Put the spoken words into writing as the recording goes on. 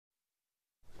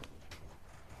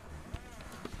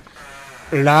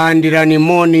Landirani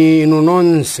moni inu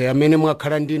nonse amene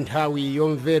mwakhala ndi nthawi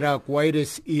yomvera ku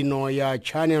wireless ino ya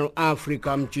Channel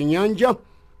Africa mchinyanja.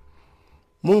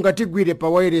 Mungatigwire pa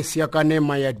wireless ya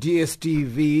kanema ya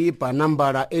DSTV pa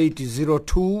nambala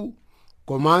 802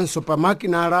 komanso pa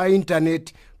makina la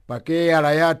internet pa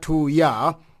keyala yathu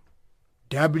ya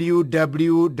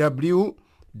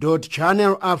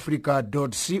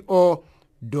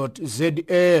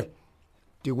www.channelafrica.co.za.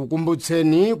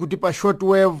 Tikukumbutseni kuti pa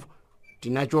shortwave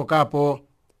tinachokapo,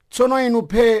 tsono inu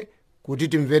phe kuti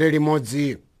timvere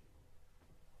limodzi.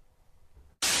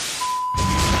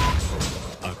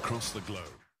 Across the globe.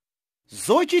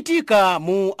 Zochitika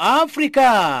mu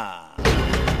Africa.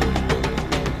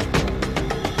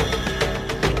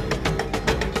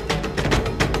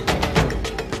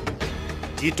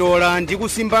 Titola ndi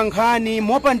kusimba nkhani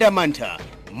mopanda mantha,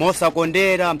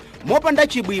 mosakondera, mopanda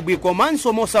chibwibwi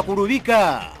komanso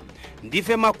mosakuluvika.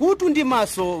 Ndife makutu ndi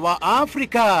maso wa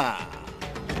Africa.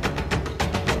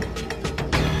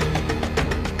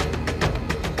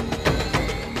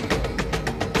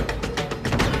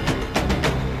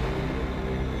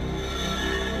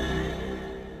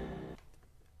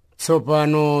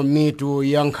 Tsopano mitu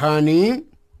ya nkhani.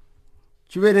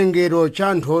 Chiwerengero cha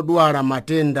anthu odwala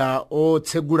matenda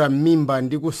otsegula m'mimba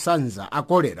ndi kusanza a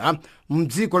kolera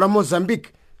m'dziko la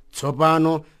Mozambique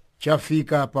tsopano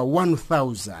chafika pa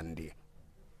 1000.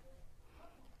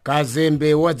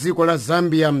 Kazembe wa dziko la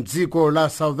Zambia m'dziko la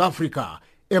South Africa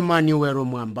Emmanuel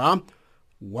Mwamba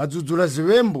wadzudzula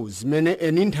ziwembu zimene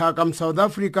eni nthaka mu South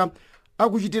Africa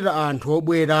akuchitira anthu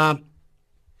obwera.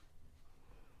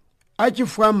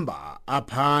 Achifwamba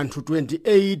apha anthu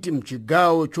 28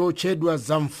 mchigawo chotchedwa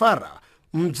Zamfara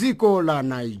m'dziko la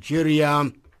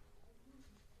Nigeria.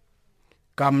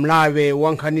 Kamlawe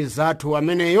wa nkhani zathu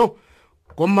ameneyo,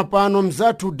 koma pano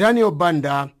mzathu Daniel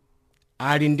Banda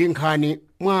ali ndi nkhani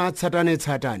mwa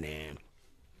tsatanetsatane.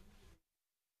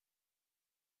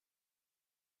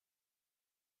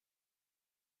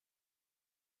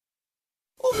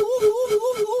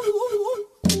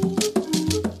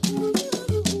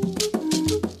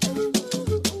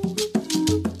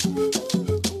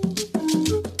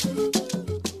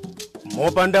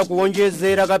 Mopanda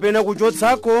kuonjezera kapena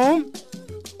kuchotsako,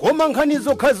 koma nkhani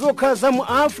zokhazokha za mu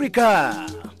Africa.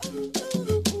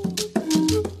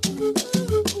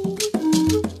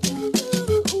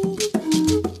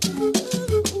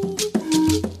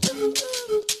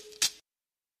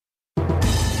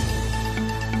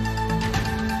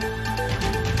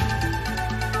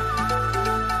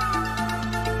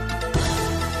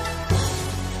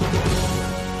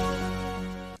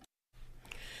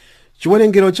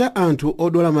 Chiwerengero cha anthu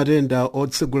odwala matenda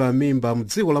otsegula mimba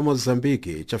m'dziko la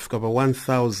Mozambique chafika pa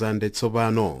 1000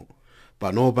 tsopano.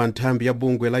 Panopa nthambi ya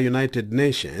bungwe la United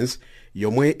Nations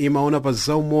yomwe imaona pa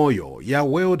zaumoyo ya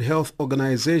World Health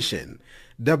Organization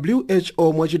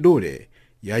WHO mwachidule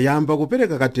yayamba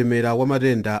kupereka katemera wa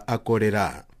matenda a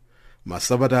kolera.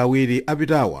 Masabata awiri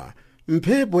apitawa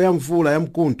mphepo ya mvula ya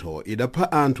mkuntho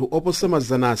idapha anthu oposa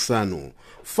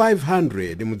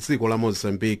 500 m'dziko la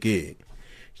Mozambique.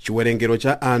 Chiwerengero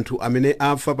cha anthu amene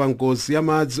afa pa ngozi ya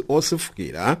madzi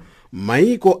osefukira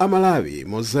m'mayiko a Malawi,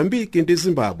 Mozambique ndi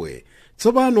Zimbabwe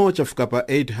tsopano chafika pa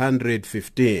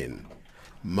 815.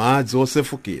 Madzi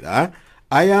osefukira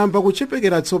ayamba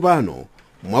kuchepekera tsopano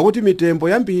mwakuti mitembo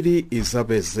yambiri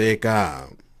izapezeka.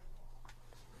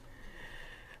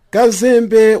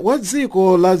 Kazembe wa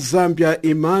dziko la Zambia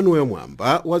Emmanuel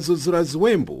Mwamba wadzudzula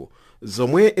ziwembu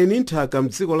zomwe eni nthaka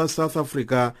m'dziko la South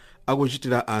Africa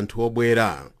akuchitira anthu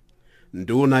obwera.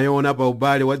 Nduna yoona pa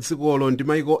ubale wa dzikolo ndi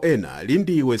maiko ena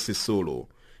Lindiwe Sisulu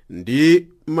ndi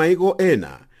maiko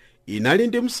ena inali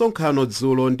ndi msonkhano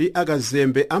dzulo ndi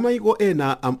akazembe a maiko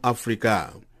ena a Africa.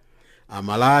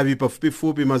 Amalawi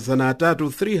pafupifupi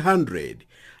 300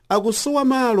 akusowa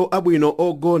malo abwino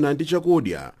ogona ndi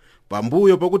chakudya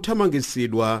pambuyo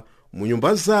pakuthamangisidwa mu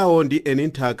nyumba zawo ndi eni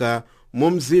nthaka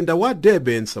mu mzinda wa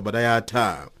Durban sabata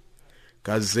yatha.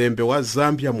 Kazembe wa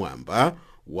Zambia Mwamba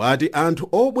wati anthu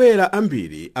obwera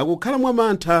ambiri akukhala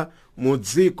mwamantha mu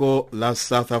dziko la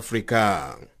South Africa.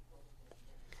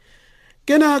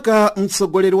 Kenaka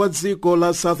mtsogoleri wa dziko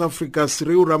la South Africa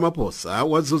Cyril Ramaphosa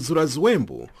wadzudzula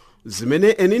ziwembu zimene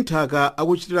eni nthaka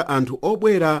akuchitira anthu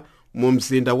obwera mu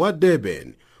mzinda wa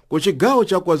Durban ku chigawo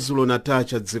cha KwaZulu-Natal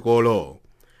cha dzikolo.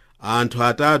 Anthu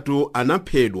 3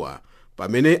 anaphedwa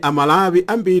pamene Amalawi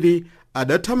ambiri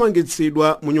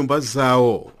adathamangitsidwa mu nyumba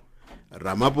zawo.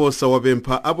 Ramaphosa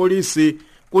wapempha apolisi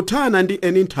kuthana ndi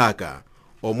eni nthaka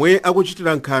omwe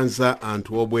akuchitira nkhanza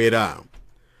anthu obwera.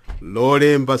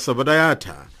 Lolemba sabata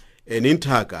yatha eni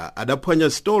nthaka adaphwanya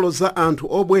sitolo za anthu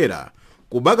obwera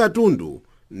kuba katundu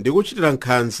ndi kuchitira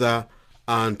nkhanza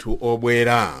anthu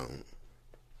obwera.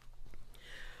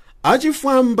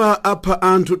 Achifwamba apha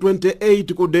anthu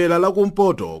 28 ku dera la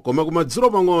kumpoto koma kumadzulo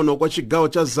pang'ono kwa chigawo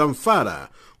cha Zamfara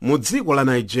mu dziko la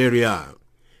Nigeria.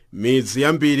 Midzi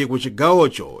yambiri ku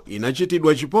chigawocho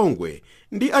inachitidwa chipongwe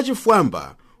ndi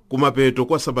achifwamba kumapeto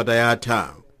kwa sabata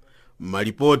yatha.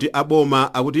 Malipoti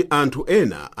aboma akuti anthu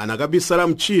ena anakabisala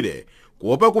mtchire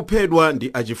kuopa kuphedwa ndi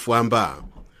achifwamba.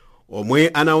 Omwe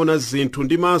anaona zinthu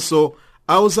ndi maso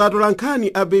auza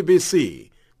atolankhani a BBC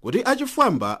kuti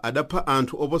achifwamba adapha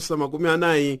anthu oposa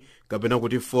 40 kapena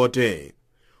kuti 40.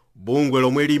 Bungwe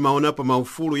lomwe limaona pa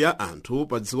maufulu ya anthu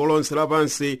pa dziko lonse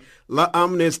lapansi la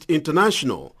Amnesty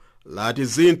International lati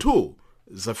zinthu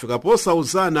zafika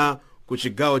posauzana ku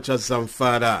chigawo cha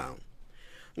Zamfara.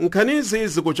 Nkhanizi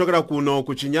zikuchokera kuno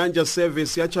ku Chinyanja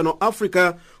service ya Channel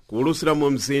Africa kulusira mu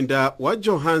mzinda wa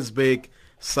Johannesburg,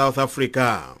 South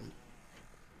Africa.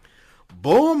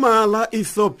 Boma la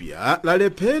Ethiopia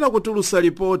lalephera kutulusa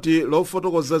ripoti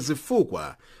lofotokoza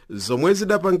zifukwa zomwe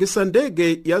zidapangisa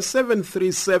ndege ya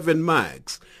 737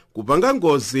 MAX kupanga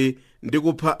ngozi ndi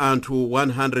kupha anthu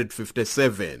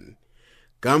 157.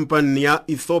 Kampani ya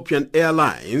Ethiopian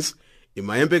Airlines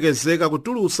imayembekezeka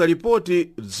kutulusa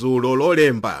ripoti dzulo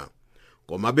lolemba,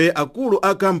 komabe akulu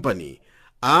a kampani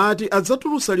ati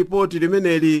adzatulusa ripoti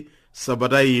limeneli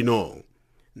sabata ino.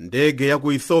 Ndege ya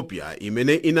ku Ethiopia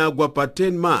imene inagwa pa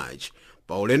 10 March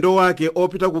pa ulendo wake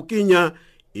opita ku Kenya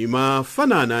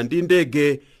imafanana ndi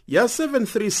ndege ya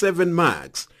 737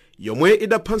 MAX yomwe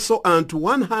idaphanso anthu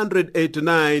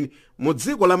 189 mu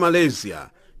dziko la Malaysia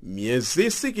miyezi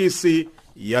 6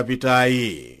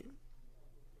 yapitayi.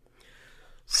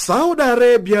 Saudi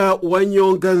Arabia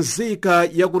wanyonga nzika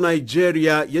ya ku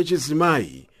Nigeria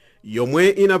yachizimayi yomwe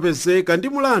inapezeka ndi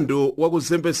mulandu wa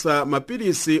kuzembesa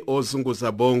mapilisi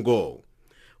ozunguza bongo.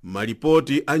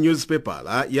 Malipoti a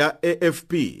newspaper ya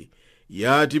AFP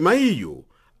yati mayiyu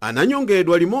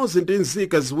ananyongedwa limodzi ndi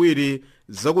nzika ziwiri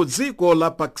za ku dziko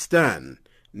la Pakistan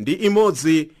ndi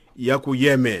imodzi ya ku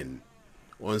Yemen.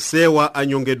 Onsewa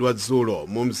anyongedwa dzulo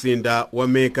mu mzinda wa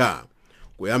Mecca.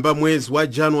 Kuyamba mwezi wa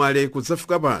Januwale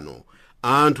kudzafika pano,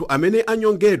 anthu amene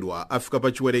anyongedwa afika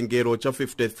pa chiwerengero cha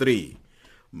 53.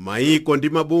 Maiko ndi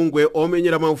mabungwe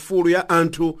omenyera maufulu ya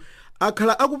anthu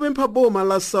akhala akupempha boma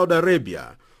la Saudi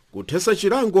Arabia kuthesa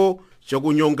chilango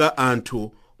chakunyonga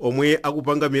anthu omwe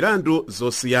akupanga milandu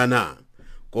zosiyana,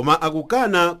 koma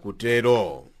akukana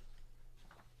kutero.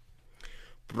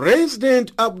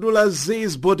 President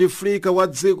Abdulaziz Bouteflika wa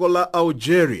dziko la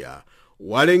Algeria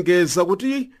walengeza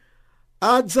kuti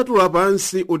adzatula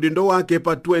pansi udindo wake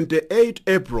pa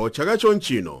 28 April chaka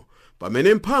chonchino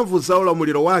pamene mphamvu za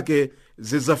ulamuliro wake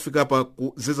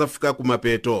zizafika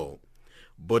kumapeto.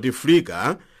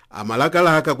 Bouteflika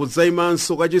amalakalaka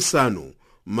kudzayimanso kachisanu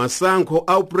masankho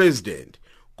au president,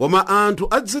 koma anthu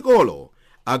a dzikolo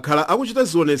akhala akuchita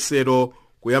zionesero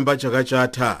kuyamba chaka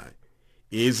chatha.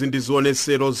 Izi ndi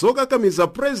zionesero zokakamiza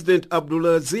President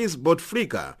Abdulaziz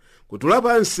Bouteflika kutula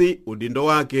pansi udindo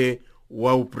wake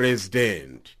wa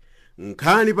upresident.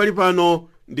 Nkhani pali pano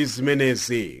ndi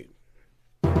zimenezi.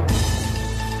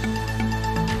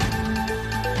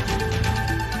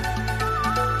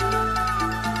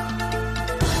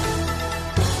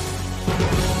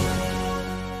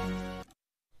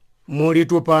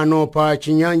 Mulitu pano pa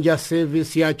Chinyanja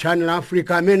service ya Channel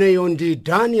Africa ameneyo ndi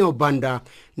Daniel Banda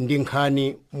ndi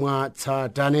nkhani mwa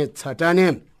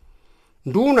tsatane.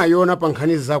 Nduna yona pa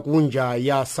nkhani zakunja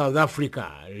ya South Africa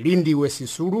Lindiwe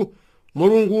Sisulu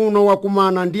mulungu uno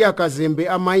wakumana ndi akazembe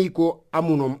amaiko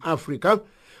amuno mu Africa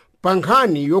pa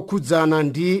nkhani yokhudzana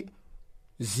ndi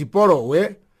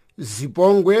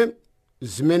zipongwe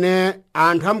zimene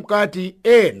anthu amkati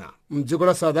ena mdziko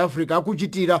la South Africa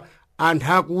akuchitira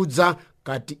anthu akudza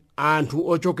kati anthu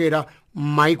ochokera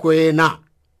m'maiko ena.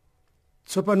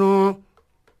 Tsopano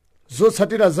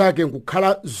zotsatira zake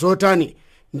nkukhala zotani?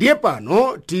 Ndiye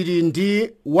pano tili ndi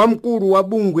wamkulu wa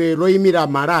bungwe loyimira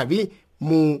Malawi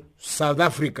mu South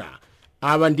Africa.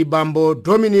 Awa ndi bambo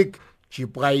Dominic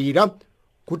Chipwaira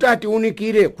kuti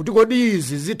atiunikire kuti kodi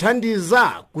izi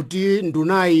zithandiza kuti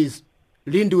ndunayi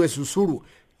Lindiwe Sisulu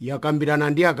yakambirana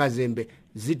ndi akazembe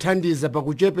zithandiza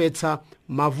pakuchepetsa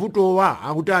mavutowa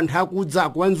akuti anthu akudza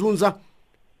kuwanzunza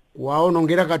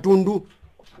kuwaonongera katundu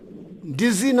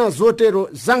ndi zina zotero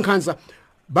zankhanza.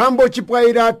 Bambo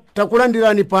Chipwaira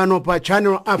takulandirani pano pa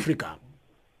Channel Africa.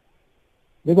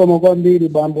 Ndipo mokwambiri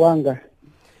bambo wanga.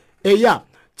 Eya,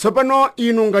 tsopano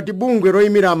inu ngati bungwe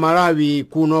loyimira Malawi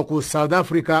kuno ku South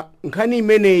Africa nkhani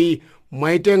imeneyi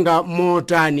mwaitenga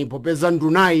motani popeza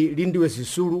ndunayi Lindiwe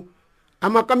Sisulu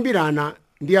amakambirana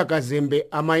ndi akazembe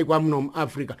amaiko amuno mu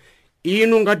Africa?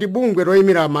 inu ngati bungwe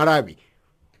loyimira Malawi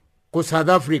ku South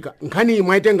Africa nkhani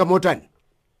mwaitenga motani?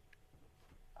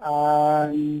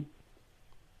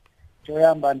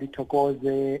 Choyamba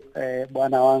ndithokoze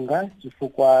bwana wanga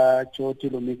chifukwa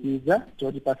chotilumikiza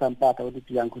chotipasa mpata kuti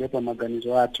tiyankhulepo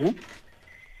maganizo athu.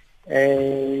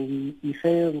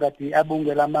 Ifeyo ngati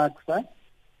abungwe la Maksa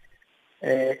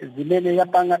zimene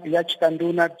yachita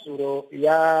nduna dzulo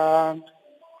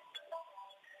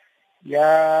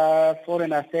ya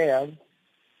Foreign Affairs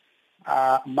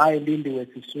Mai Lindiwe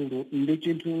Sisulu ndi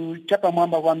chinthu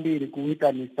chapamwamba kwambiri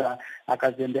kuyitanisa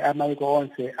akazembe amaiko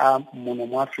onse muno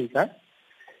mu Africa.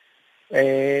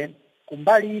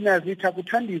 Kumbali ina zitha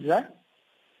kuthandiza,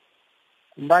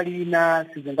 kumbali ina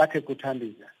sizingathe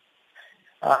kuthandiza.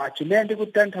 Chimene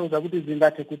ndikutanthauza kuti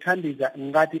zingathe kuthandiza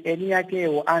ngati eni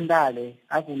yakewo andale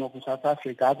akuno ku South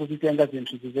Africa akuzitenga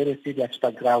zinthu very serious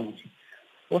pa ground.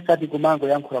 Osati kumango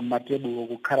yankhula mmatebulo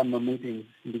kukhala ma meetings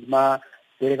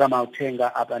ndikumapereka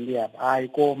mauthenga apa ndi apa. Ayi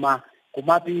koma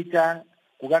kumapita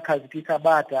kukakhazikitsa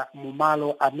bata mu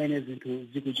malo amene zinthu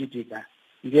zikuchitika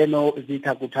ngeno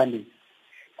zitha kuthandiza.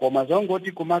 Koma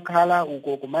zongoti kumakhala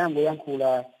uko kumayango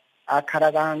yankhula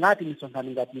akhalaka ngati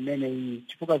misonkhano ngati imene iyi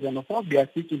chifukwa xenophobia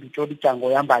si chinthu choti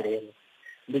changoyamba lero.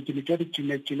 Ndi chinthu choti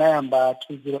chinayamba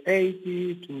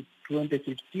 2008 to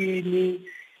 2015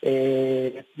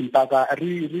 mpaka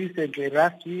recently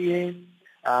last year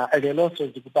leloso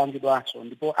zikupangidwaso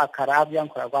ndipo akhala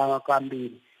akuyankhula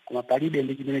kwambiri koma palibe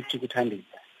ndi chimene chikuthandiza.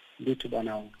 Ndithu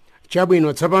bwana wanga.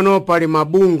 Chabwino, tsopano pali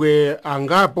mabungwe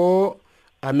angapo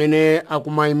amene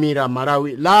akumayimira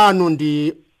Malawi. Lanu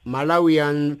ndi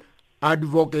Malawian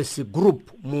Advocacy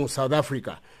Group mu South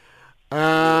Africa.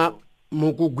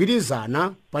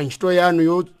 Mukugwirizana pa ntchito yanu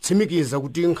yotsimikiza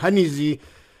kuti nkhanizi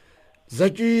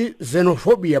zachi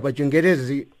xenophobia pa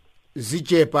Chingerezi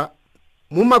zichepa.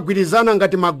 Mumagwirizana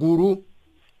ngati magulu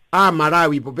a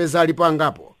Malawi popeza alipo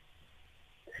angapo?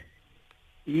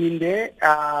 Inde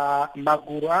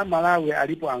magulu a Malawi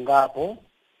alipo angapo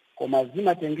koma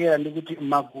zimatengera ndi kuti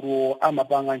magulu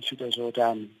amapanga ntchito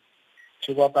zotani.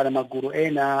 Chifukwa pali magulu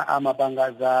ena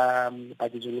amapanga za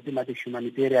pachizungu timati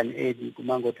humanitarian aid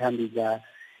kumangothandiza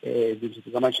zinthu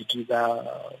zikamachitika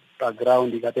pa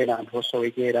ground kapena anthu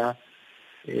osowekera.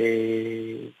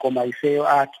 Koma ifeyo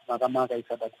athu makamaka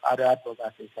isabati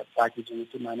advocacy pachizungu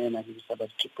timanena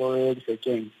isabati policy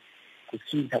change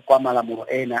kusintha kwa malamulo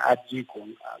ena a dziko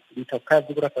litokhala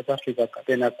dziko la South Africa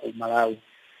kapena ku Malawi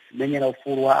menyera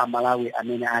ufulu wa Malawi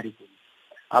amene ali kuno.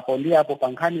 Apo ndi apo pa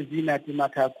nkhani zina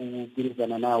timatha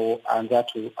kugwirizana nawo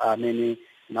anzathu amene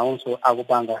nawonso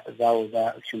akupanga zawo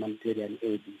za humanitarian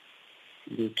aid.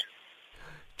 Ndithu.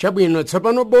 Chabwino,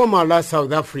 tsopano boma la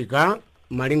South Africa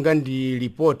malinga ndi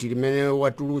ripoti limene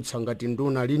watulutsa ngati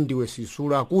nduna Lindiwe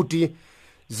Sisulu akuti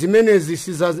zimenezi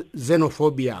si za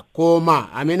xenophobia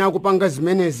koma amene akupanga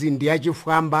zimenezi ndi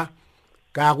achifwamba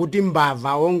kakuti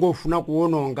mbava ongofuna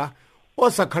kuwononga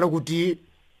osakhala kuti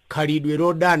khalidwe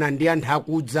lodana ndi anthu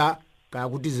akudza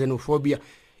kakuti xenophobia.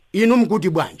 Inu mkuti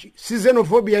bwanji si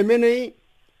xenophobia imeneyi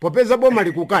popeza boma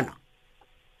likukana?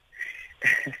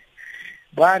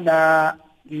 Bwana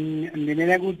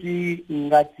ndinene kuti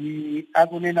ngati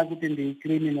akunena kuti ndi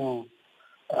criminal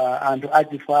anthu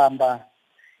achifwamba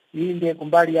inde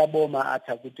kumbali ya boma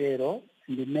atha kutero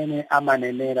ndimene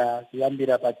amanenera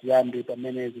kuyambira pachiyambi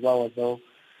pamene ziwawa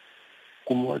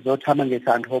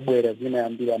zothamangitsa anthu obwera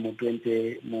zinayambira mu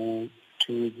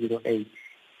 2008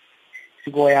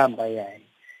 sikoyamba yayi.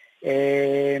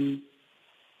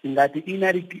 Ngati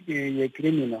inali ye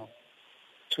criminal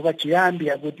chifukwa chiyambi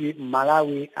yakuti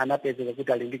Malawi anapezeka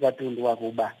kuti ali ndi katundu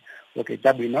wakuba. Okay,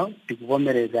 chabwino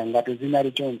tikuvomereza ngati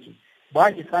zinali chonchi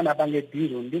bwanji sana pange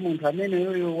dilo ndi munthu amene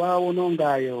yoyo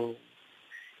waonongayo.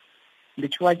 Ndi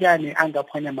chifukwa chani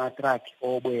angaphwanya matraki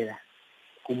obwera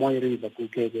ku Moi River ku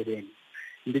Kekereni?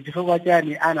 Ndi chifukwa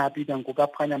chani anapita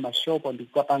nkukaphwanya mashopo ndi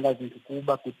kukapanga zinthu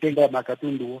kuba kutenga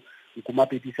makatunduwo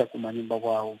nkumapitisa kumanyumba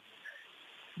kwawo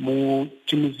mu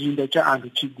chimuzindo cha anthu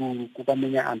chigulu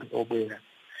kukamenya anthu obwera?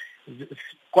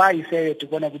 Kwa ifeyo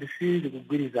tikuona kuti sizi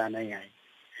kugwirizana yayi.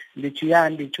 Ndi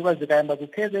chiyambi chifukwa zikayamba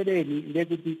kuKZN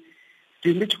ndekuti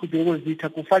tindi chikupiro zitha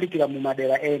kufalikira mu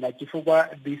madera ena chifukwa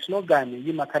the slogan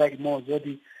yimakhala imodzi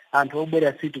yoti anthu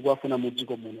obwera siti kuwafuna mu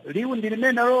dziko muno. Liwu ndi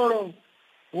limene lolo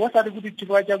wosati kuti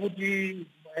chifukwa chakuti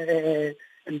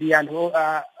ndi anthu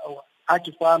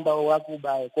achifwamba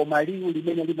wakuba koma liwu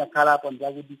limene limakhalapo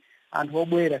ndakuti anthu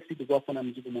obwera siti kuwafuna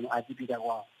mu dziko muno achipita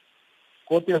kwawo.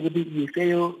 Kotera kuti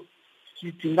ifeyo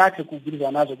tingathe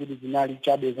kugwirizana nazo kuti zinali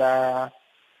chabe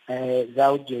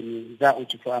za ujeni za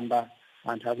uchifwamba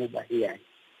anthu akuba iyayi.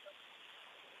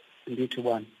 Ndithu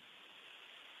bwana.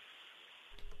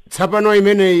 tsapano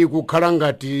imeneyi kukhala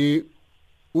ngati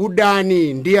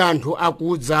udani ndi anthu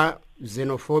akudza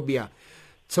xenophobia.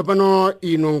 Tsapano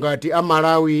ino ngati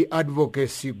Malawi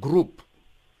Advocacy Group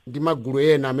ndi magulu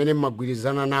ena amene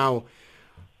mmagwirizana nawo,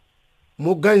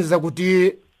 muganiza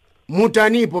kuti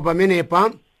mutanipo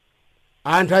pamenepa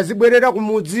anthu azibwerera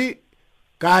kumudzi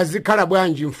kazikhala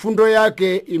bwanji? Mfundo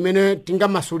yake imene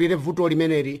tingamasulire vuto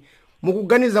limeneli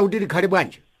mukuganiza kuti likhale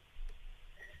bwanji?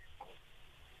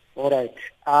 Alright.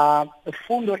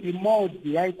 Fundo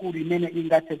imodzi yaikulu imene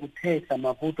ingathe kuthesa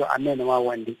mavuto amene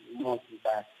wawa ndi imodzi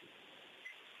basi.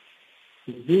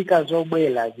 Nzika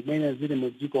zobwela zimene zili mu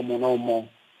dziko munomo,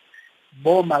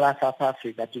 boma la South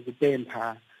Africa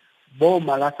tikupempha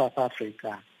boma la South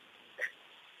Africa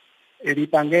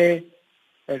lipange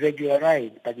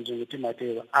regularize pachizungu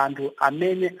timatero anthu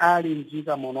amene ali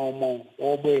mdziko munomo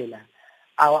obwela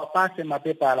awapase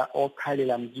mapepala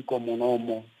okhalira mdziko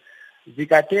munomo.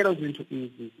 Zikatero zinthu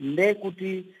izi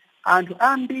ndekuti anthu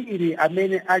ambiri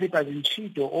amene ali pa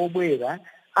zintchito obwera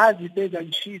azipeza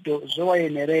ntchito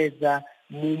zowayenereza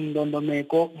mu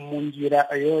ndondomeko mu njira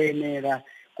yoyenera.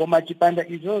 Koma chipanda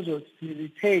izozo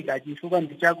sizitheka chifukwa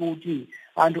ndi chakuti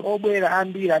anthu obwera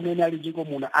ambiri amene ali dziko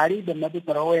muno alibe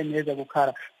mapepala oyenereza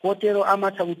kukhala, kotero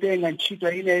amatha kutenga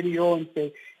ntchito ina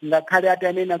iliyonse ngakhale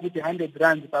atanena kuti 100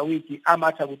 rands pa wiki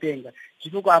amatha kutenga,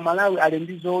 chifukwa Amalawi ali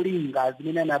ndi zolinga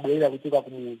zimene anabwerera kuchoka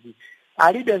kumudzi.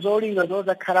 Alibe zolinga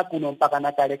zozakhala kuno mpaka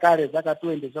na kalekale zaka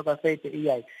 20 zaka 30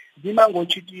 iyayi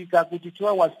zimangochitika kuti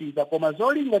tiwawasiza, koma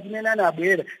zolinga zimene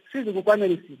anabwerera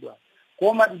sizikukwaniritsidwa.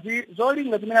 Koma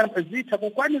zolinga zimene zitha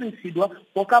kukwaniritsidwa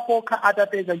pokapoka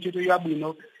atapeza ntchito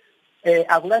yabwino,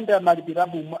 akulandira malipiro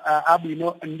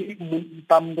abwino ndi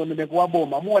pa ndondomeko wa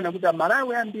boma. Muona kuti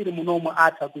Amalawi ambiri munomo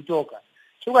atha kuchoka.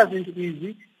 Chifukwa zinthu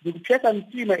izi zikupsesa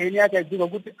mtima eni yake adziwa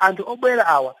kuti anthu obwera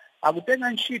awa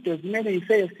akutenga ntchito zimene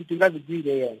ifeyo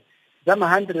sitingazigwire yayi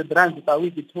zama 100 rands pa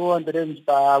wiki, 200 rands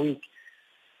pa wiki.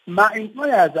 Ma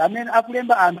employers amene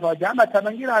akulemba anthu aja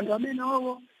amathamangira anthu amene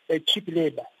owo cheap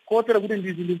labor, kotero kuti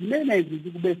ndi zinthu zimene izi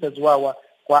zikubesa ziwawa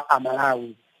kwa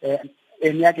Amalawi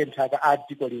eni yake nthaka a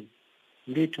dziko lino.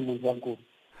 Ndithu munthu wankulu.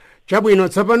 Chabwino,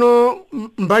 tsapano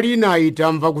mbali inayi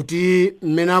tamva kuti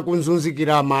mmene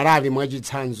akunzunzikira Malawi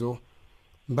mwachitsanzo,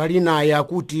 mbali inayi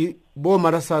akuti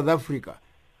boma la South Africa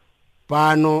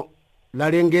pano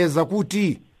lalengeza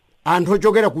kuti anthu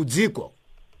ochokera ku dziko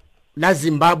la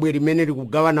Zimbabwe limene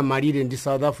likugawana malire ndi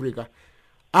South Africa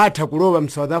atha kulowa mu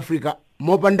South Africa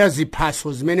mopanda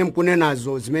ziphaso zimene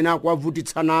mkunenazo zimene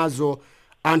akuavutitsa nazo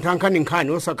anthu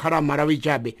ankhaninkhani osakhala Malawi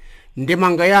chabe.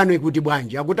 Ndemanga yanu ikuti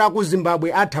bwanji? Akuti aku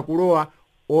Zimbabwe atha kulowa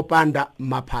opanda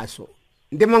maphaso.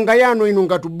 Ndemanga yanu inu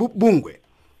ngati bungwe?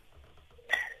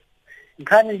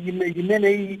 Nkhani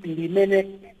imene ndi imene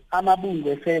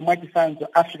amabungwe fe mwachisanzo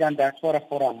African Diaspora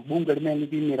Forum, bungwe limene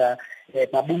likuyimira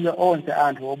mabungwe onse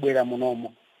anthu obwera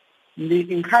munomo, ndi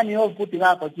nkhani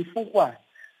yovutirapo chifukwa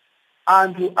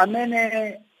anthu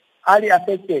amene ali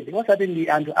affected osati ndi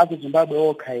anthu aku Zimbabwe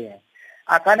okha yena.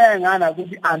 Akanayang'ana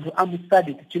kuti anthu a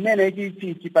musadiki chimene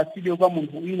ichi chipasidwe kwa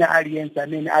munthu ina aliyense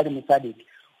amene ali musadiki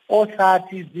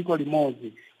osati dziko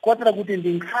limodzi, kotera kuti ndi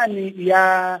nkhani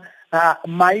ya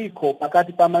maiko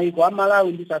pakati pa maiko a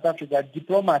Malawi ndi South Africa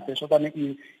diplomacy sopano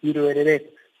ilowerereka.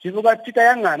 Chifukwa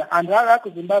tikayang'ana anthu aku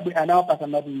Zimbabwe anawapasa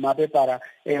mapepala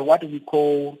what we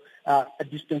call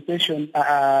dispensation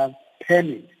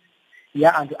permit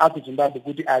ya anthu aku Zimbabwe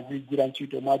kuti azigwira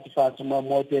ntchito mwachifatso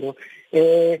motero.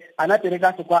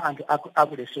 Anaperekaso kwa anthu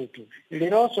aku Lesotho.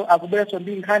 Leronso akubwereso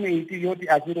ndi nkhani iti yoti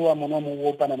azirowa munomo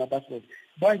wopanda mapassport.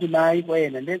 Bwanji maiko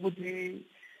ena ndekuti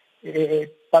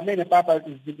pamene papa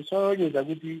zikusonyeza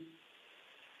kuti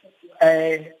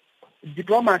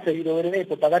diplomacy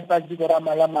ilowererepo pakati pa dziko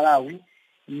la Malawi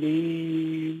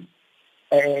ndi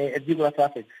dziko la South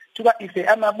Africa. Chifukwa ife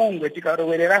amabungwe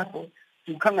tikalowererapo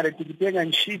tikukhangala tikitenga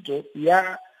ntchito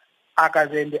ya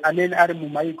akazembe amene ali mu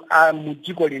maiko mu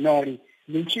dziko linoli,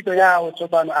 ndi ntchito yawo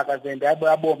tsopano akazembe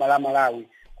aboma la Malawi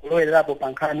kulowererapo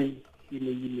pa nkhani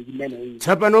imene.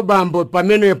 Tsapano bambo,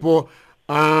 pamenepo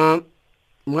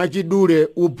mwachidule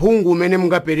uphungu umene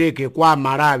mungapereke kwa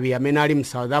Malawi amene ali mu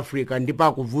South Africa ndipo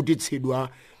akuvutitsidwa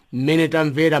mmene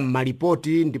tamvera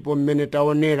mmalipoti ndipo mmene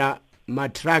taonera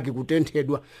matraki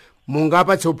kutenthedwa,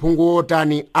 mungapatse uphungu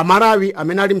wotani Amalawi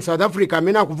amene ali mu South Africa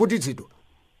amene akuvutitsidwa?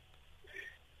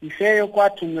 Ifeyo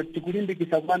kwathu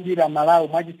tikulimbikisa kwambiri Malawi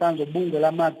mwachisanzo bungwe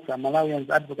la MAGSA, Malawians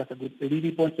Advocacy Group,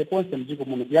 lili ponse mdziko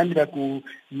muno kuyambira ku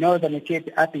Northern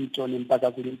Cape, Appington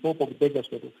mpaka ku Limpopo ku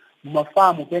Bakersfield,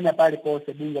 mumafamu pena pale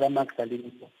pose bungwe la MAGSA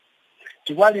lilipo.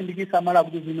 Tikwalimbikisa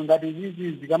Malawi kuti zinthu ngati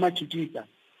zizi zikamachitika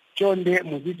chonde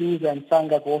muzitiuza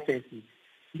msanga ku office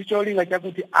ndicholinga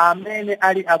chakuti amene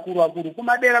ali akuluakulu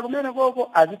kumadera kumene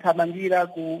koko azithamangira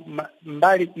ku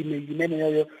mbali imene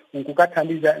yoyo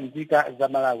nkukathandiza nzika za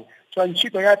Malawi. So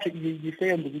ntchito yathu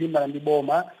ifeyo ndikulimbana ndi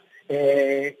boma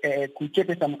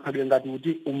kuchepesa mkhalidwe ngati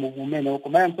kuti umene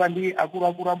kumayankhula ndi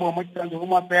akuluakulu aboma mwachitsanzo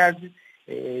Home Affairs,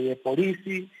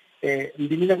 polisi,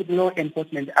 ndimene kuti law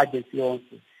enforcement agency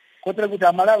yonse. Kotero kuti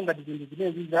Amalawi ngati zinthu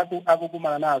zimene zizi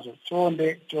akukumana nazo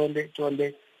chonde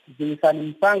zimisani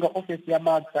mpanga ofesi ya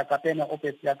Magsa kapena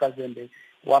ofesi ya Kazembe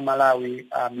wa Malawi,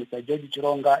 Mr. George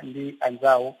Chironga ndi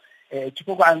anzawo,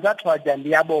 chifukwa anzathu aja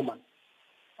ndi aboma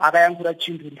akayankhula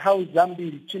chinthu nthawi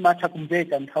zambiri chimatha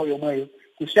kumveka nthawi yomweyo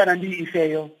kusiyana ndi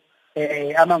ifeyo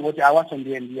amangoti awaso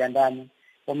ndiye ndani,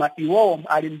 koma iwowo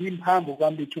ali ndi mphamvu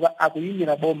kwambiri chifukwa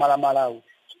akuyimira boma la Malawi.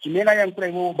 Chimene ayankhula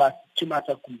iwowo basi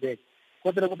chimatha kumveka.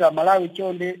 Kotero kuti Malawi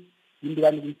chonde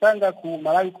yimbirani mpanga ku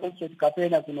Malawi Consulate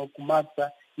kapena kuno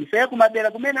kuMagsa, ifeyo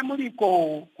kumadera kumene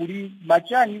muliko kuli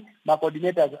machani ma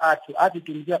coordinators athu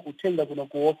atitumizira uthenga kuno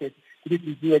ku office kuti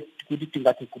tiziwe kuti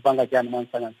tingathe kupanga chani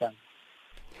mwansanga.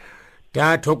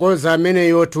 Tathokoza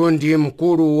ameneyo ndi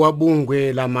mkulu wa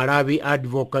bungwe la Malawi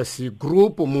Advocacy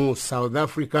Group mu South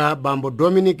Africa, Bambo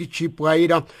Dominic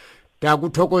Chipwaira.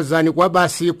 Takuthokozani kwa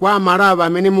basi kwa Malawi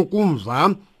amene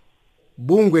mukumva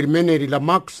bungwe limeneli la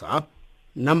Magsa.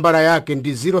 Nambala yake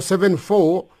ndi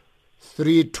 074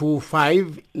 325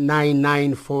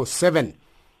 9947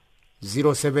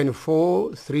 074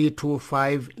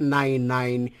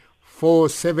 325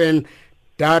 9947.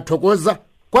 Tathokoza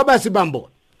kwa basi bambo.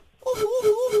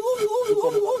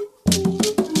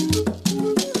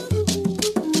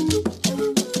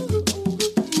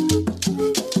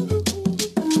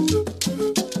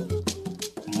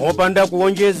 Mopanda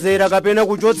kuonjezera kapena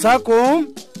kuchotsako,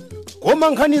 koma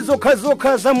nkhani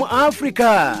zokha za mu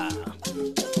Africa.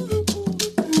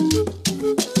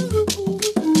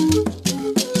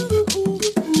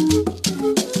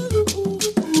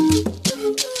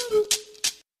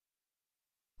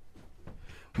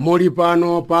 Muli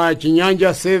pano pa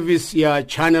Chinyanja service ya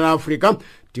Channel Africa,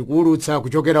 tikuulutsa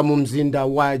kuchokera mu mzinda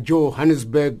wa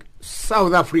Johannesburg,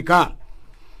 South Africa.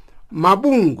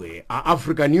 Mabungwe a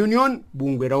African Union,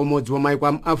 bungwe la umodzi wa maiko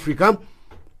a Africa,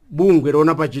 bungwe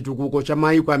lona pa chitukuko cha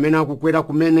maiko amene akukwera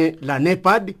kumene la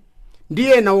NEPAD,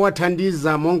 ndiye na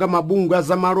wathandiza monga mabungwe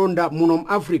azamalonda muno mu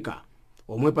Africa,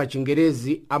 omwe pa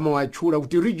Chingerezi amawatchula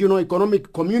kuti Regional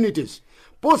Economic Communities.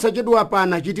 Posachedwa pa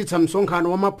anachititsa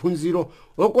msonkhano wa maphunziro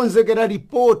okonzekera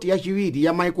ripoti yachiwiri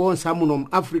ya maiko onse amuno mu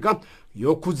Africa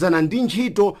yokhudzana ndi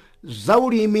ntchito za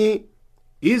ulimi.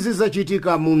 Izi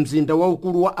zachitika mu mzinda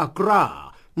waukulu wa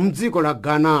Accra, mdziko la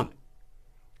Ghana.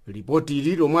 Ripoti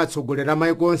ili lomwe atsogolera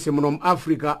maiko onse muno mu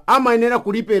Africa amayenera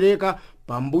kulipereka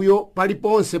pambuyo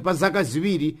paliponse pa zaka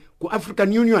ziwiri ku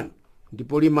African Union,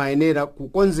 ndipo limayenera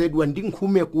kukonzedwa ndi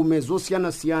nkhume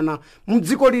zosiyanasiyana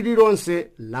mdziko lililonse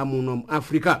la muno mu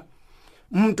Africa.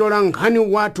 Mtola nkhani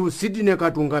wathu Sidine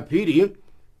Katunga Phiri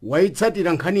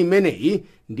waitsatira nkhani imeneyi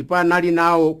ndipo anali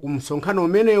nawo ku msonkhano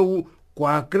umenewu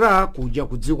kwa Accra kuja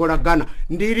ku dziko la Ghana.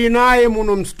 Ndili naye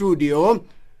muno mstudio,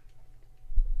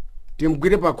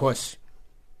 timgwire pakhosi.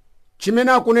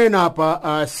 Chimene akunena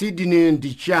apa Sidine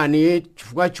ndi chani,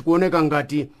 chifukwa chikuoneka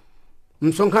ngati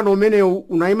msonkhano umenewu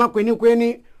unayima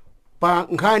kwenikweni pa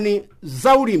nkhani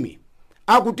za ulimi,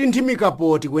 akutinthimika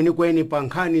poti kwenikweni pa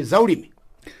nkhani za ulimi.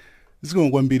 Zikomo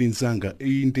kwambiri nzanga.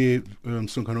 Inde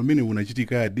msonkhano umene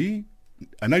unachitikadi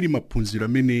anali maphunziro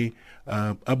amene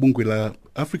abungwe la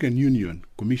African Union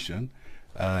Commission,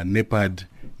 NEPAD,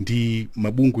 ndi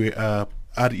mabungwe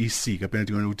REC kapena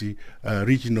tione kuti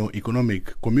Regional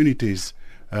Economic Communities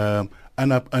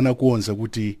anakuonza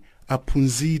kuti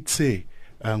aphunzitse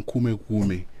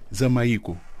nkhume za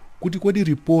maiko kuti kodi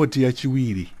ripoti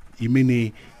yachiwiri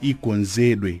imene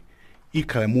ikonzedwe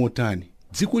ikhala motani.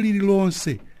 Dziko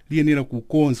lililonse liyenera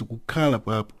kukhala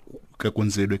pa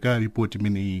kakonzedwe ka ripoti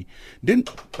imeneyi. Then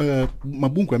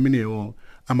mabungwe ameneyo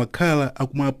amakhala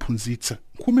akumaphunzitsa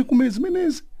nkhume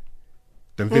zimenezi.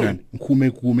 Tamverani,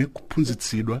 nkhume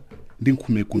kuphunzitsidwa ndi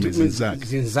nkhume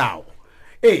zinzawo.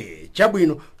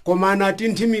 Chabwino, koma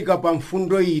anatinthimika pa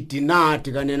mfundo iti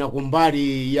nati kanena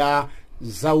kumbali ya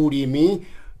zaulimi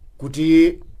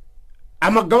kuti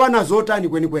amagawana zotani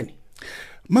kwenikweni.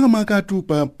 Makamaka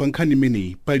pa nkhani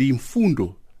imeneyi pali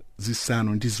mfundo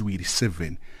zisanu ndi ziwiri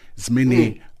 7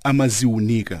 zimene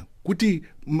amaziunika kuti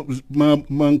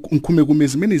nkhume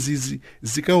zimene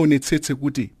zikaonetsetse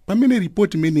kuti pamene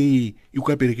ripoti imeneyi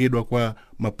ikukaperekedwa kwa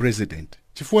ma-president.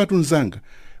 Chifukwa tunzanga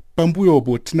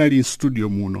pambuyopo tinali studio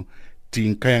muno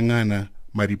tinkayang'ana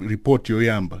ripoti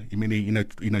yoyamba imene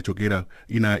inachokera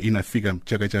inafika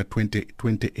chaka cha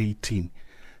 2018.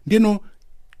 Ndeno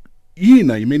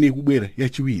ina imene ikubwera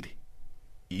yachiwiri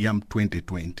ya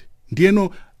 2020 ndiyeno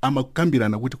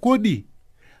amakambirana kuti kodi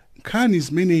nkhani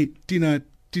zimene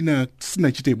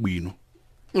sinachite bwino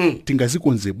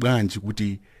tingazikonze bwanji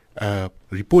kuti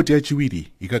ripoti yachiwiri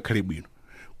ikakhale bwino.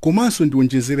 Komanso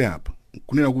ndionjezere apa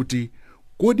kunena kuti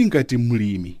kodi ngati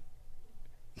mlimi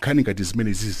nkhani ngati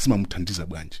zimene zimamuthandiza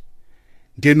bwanji.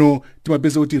 Ndiyeno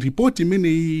timapeza kuti ripoti imene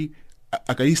iyi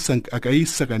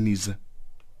akayisakaniza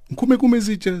nkhumekume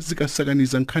zija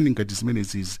zikasakaniza nkhani ngati zimene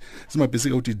zizi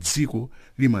zimapezeka kuti dziko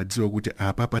limadziwa kuti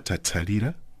apa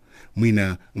patatsalira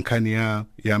mwina nkhani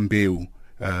ya mbewu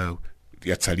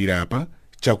yatsalira apa,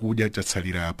 chakudya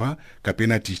chatsalira apa,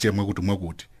 kapena tichite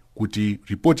mwakuti kuti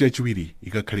ripoti yachiwiri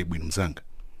ikakhale bwino mzanga.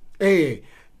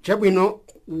 Chabwino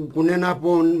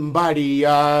kunenapo mbali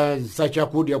ya za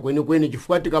chakudya kwenikweni,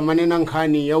 chifukwa tikamanena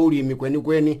nkhani ya ulimi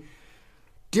kwenikweni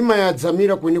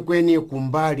timayadzamira kwenikweni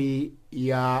kumbali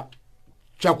ya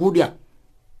chakudya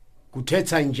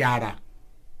kuthetsa njala.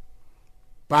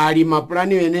 Pali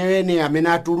mapulani wenewene amene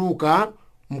atuluka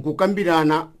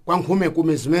mkukambirana kwa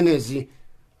nkhumekume zimenezi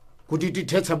kuti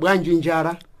tithetsa bwanji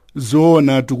njala.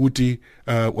 Zoona tukuti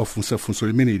wafunsa funso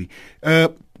limeneli.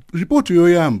 Ripoti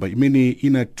yoyamba imene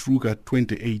inatuluka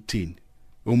 2018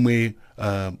 omwe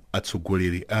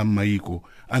atsogoleri a maiko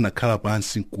anakhala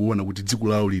pansi kuona kuti dziko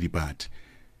lawo lili pati.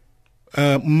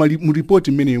 Mu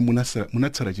ripoti imene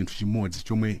munatsala chinthu chimodzi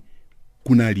chomwe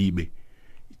kunalibe.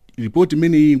 Ripoti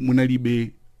imene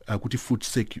munalibe kuti food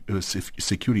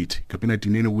security kapena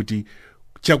tinene kuti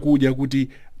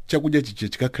chakudya chiche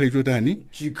chikakhale chotani,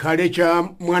 chikhale cha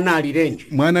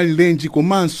mwana alirenji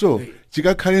komanso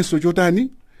chikakhalenso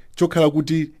chotani chokhala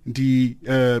kuti ndi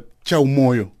cha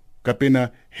umoyo kapena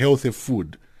healthy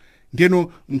food.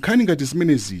 Ndiyeno nkhani ngati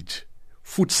zimene ziji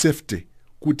food safety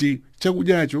kuti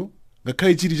chakudyacho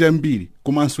ngakhale chili chambiri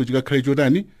komanso chikakhale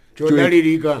chotani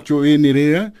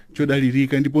choyenerera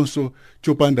chodalirika ndiponso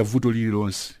chopanda vuto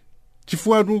lililonse.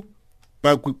 Chifukwa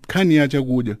pa nkhani ya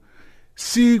chakudya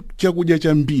si chakudya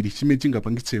chambiri chimene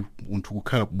chingapangitse munthu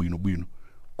kukhala bwino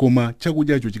koma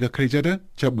chakudyacho chikakhale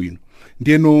chabwino.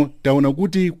 Ndiyeno taona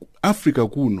kuti Africa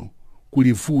kuno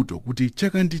kuli vuto kuti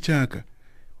chaka ndi chaka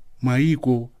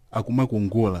maiko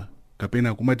akumakongola kapena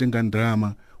akumatenga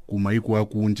ndalama ku maiko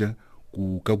akunja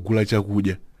kukagula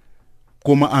chakudya,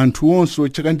 koma anthu onso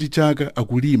chaka ndi chaka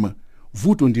akulima.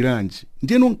 Vuto ndilanji?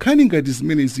 Ndiyeno nkhani ngati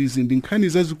zimene zizi ndi nkhani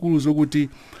zazikulu zokuti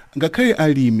ngakhale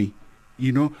alimi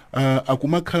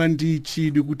akumakhala ndi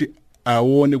chidwi kuti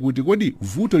aone kuti kodi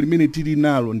vuto limene tili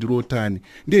nalo ndi lotani.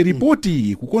 Ndiye ripoti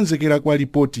iyi, kukonzekera kwa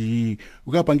ripoti iyi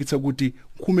kukapangitsa kuti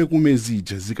nkhumekume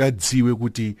zija zikadziwe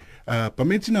kuti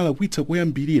pamene tinalakwitsa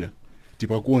koyambirira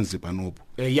tipakonze panopo.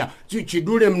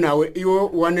 Chidule mnawe iwe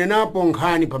wanenapo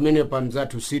nkhani pamene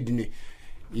pamzathu Sydney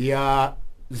ya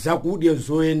zakudya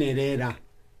zoyenerera.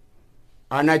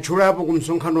 Anachulapo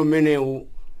kumsonkhano umenewu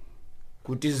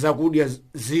kuti zakudya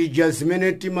zija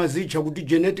zimene timazitcha kuti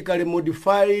genetically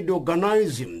modified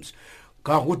organisms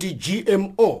kakuti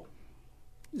GMO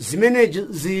zimene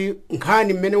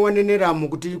nkhani mmene waneneramo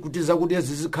kuti zakudya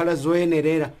zizikhala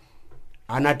zoyenerera.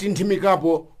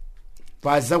 Anatinthimikapo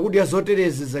pa zakudya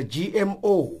zoterezi za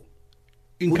GMO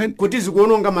kuti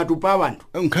zikuononga matupa a anthu.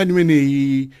 Nkhani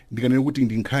imeneyi ndikanena kuti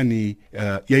ndi nkhani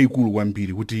yayikulu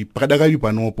kwambiri kuti pakadakali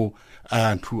panopo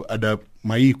anthu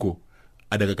maiko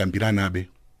adakakambiranabe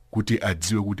kuti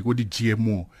adziwe kuti kodi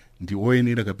GMO ndi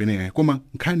oyenera kapena koma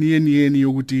nkhani yeniyeni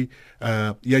yokuti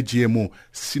ya GMO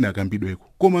sinakambidweko.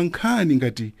 Koma nkhani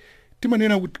ngati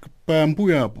timanena kuti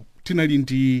pambuyo apo tinali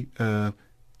ndi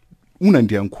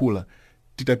unandiyankhula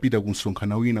titapita ku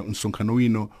msonkhano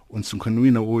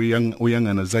wina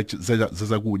oyang'ana za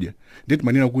zakudya. Ndiye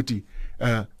timanena kuti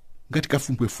ngati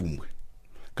kafumbwefumbwe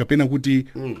kapena kuti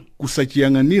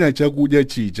kusachiyang'anira chakudya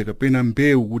chija kapena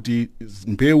mbewu kuti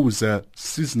mbewu za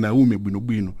sizinaume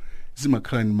bwinobwino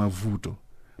zimakhala ni mavuto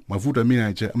amene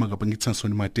aja amakapangitsanso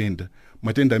ni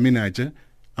matenda amene aja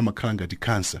amakhala ngati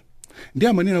kansa.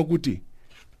 Ndiye amanena kuti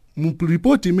mu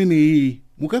ripoti imene iyi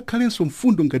mukakhalenso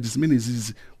mfundo ngati zimene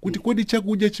zizi kuti kodi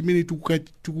chakudya chimene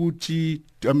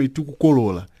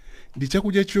tikukolola ndi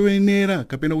chakudya choyenera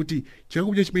kapena kuti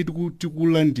chakudya chimene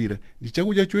tikulandira ndi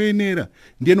chakudya choyenera.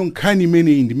 Ndiyeno nkhani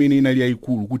imeneyi ndimene inali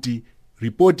yayikulu kuti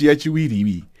ripoti yachiwiri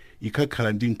iyi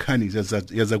ikakhala ndi nkhani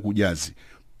ya zakudyazi,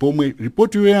 pomwe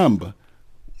ripoti yoyamba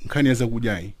nkhani ya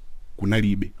zakudyayi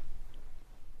kunalibe.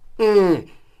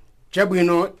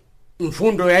 Chabwino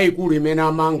mfundo yayikulu imene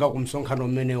amanga ku msonkhano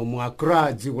umenewu mu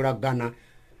Accra dziko la Ghana,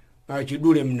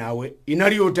 Chidule mnawe,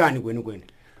 inali yotani kwenikweni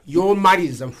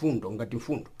yomaliza mfundo ngati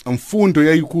mfundo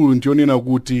yayikulu ndionena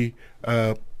kuti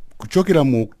kuchokera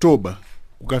mu Oktoba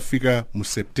kukafika mu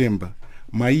September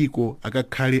maiko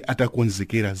akakhale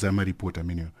atakonzekera za maripoti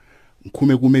amenewo.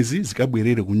 Nkhumekume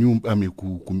zikabwerere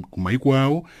ku maiko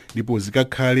awo ndipo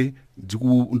zikakhale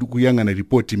ndikuyang'ana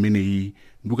ripoti imeneyi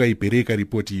ndikuyipereka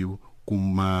ripoti iyo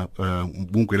kuma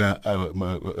bungwe la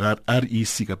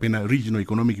REC kapena Regional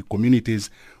Economic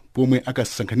Communities pomwe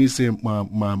akasankhanise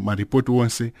maripoti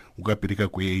onse ukapereka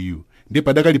ku AU. Ndi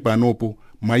padakali panopo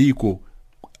maiko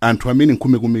anthu amene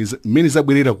nkhumekume mmene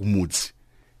zabwerera kumudzi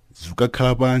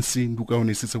zikakhala pansi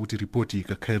ndikukaonesetsa kuti ripoti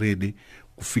ikakhale ready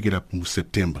kufikira mu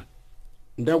September.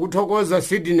 Ndakuthokoza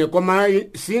Sydney, koma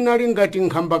sinali ngati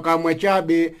nkhamba kamwe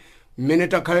chabe mmene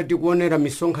takhala tikuonera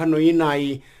misonkhano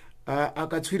inayi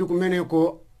akatswiri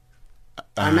kumeneko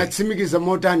anatsimikiza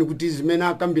motani kuti zimene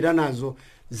akambira nazo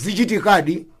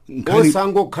zichitikadi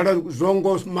osangokhala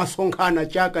zongo masonkhana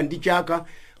chaka ndi chaka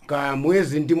ka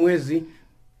mwezi ndi mwezi.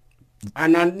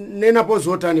 Ananena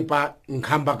zotani pa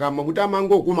nkhamba kamwe kuti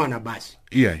amangokumana basi.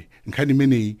 Iyayi nkhani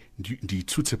imeneyi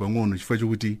ndiyitsutse pang'ono chifukwa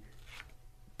chokuti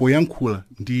poyankhula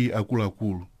ndi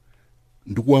akuluakulu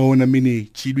ndikuwaona mene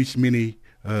chidwi chimene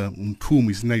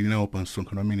mthumwi zinali nawo pa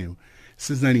msonkhano amenewo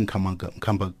sizinali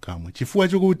nkhamba kamwe chifukwa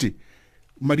chokuti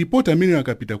maripoti amenewo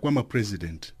akapita kwa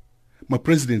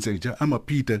ma-presidents aja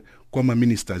amapita kwa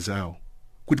ma-ministers awo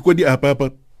kuti kodi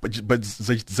apa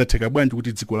zatheka bwanji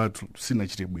kuti dziko lathu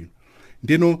sinachite bwino.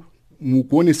 Ndeno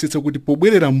mukuonesetsa kuti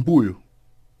pobwerera mbuyo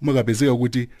makapezeka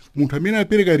kuti munthu amene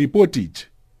apereka ripoti ija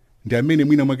ndi amene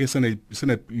mwina mwake sana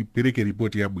ipereke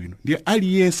ripoti yabwino. Ndiye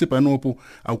aliyense panopo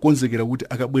akukonzekera kuti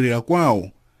akabwerera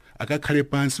kwawo akakhale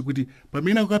pansi kuti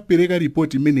pamene akapereka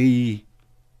ripoti imeneyi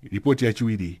ripoti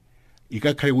yachiwiri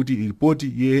ikakhale kuti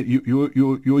ripoti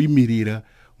yoyimirira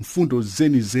mfundo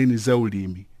zenizeni za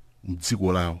ulimi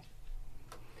mdziko lawo.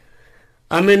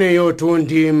 Ameneyo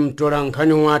ndi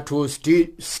mtolankhani wathu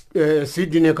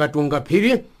Sydney Katunga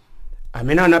Phiri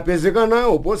amene anapezeka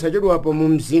nawo posachedwapo mu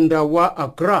mzinda wa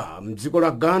Accra mdziko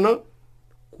la Ghana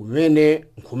kumene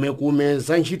nkhumekume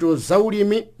za ntchito za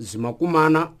ulimi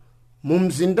zimakumana mu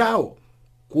mzindawo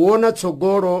kuona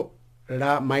tsogolo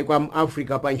la maiko a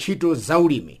Africa pa ntchito za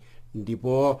ulimi.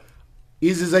 Ndipo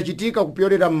izi zachitika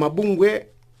kupyolera m'mabungwe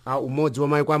a umodzi wa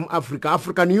maiko a Africa,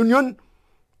 African Union,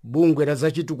 bungwe la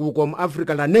zachitukuko mu Africa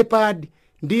la NEPAD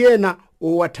ndi ena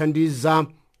owathandiza.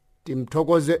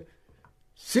 Timthokoze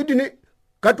Sydney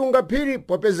Katunga Phiri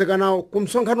popezeka nawo ku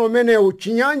msonkhano umenewu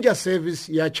Chinyanja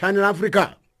service ya Channel Africa.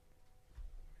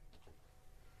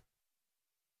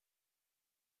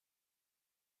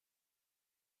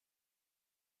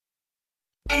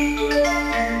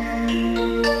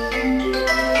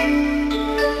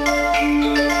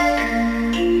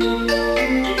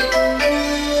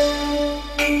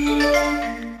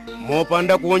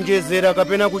 Mopanda kuonjezera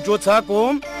kapena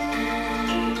kuchotsako,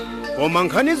 koma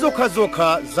nkhani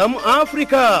zokhazokha za mu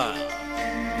Africa.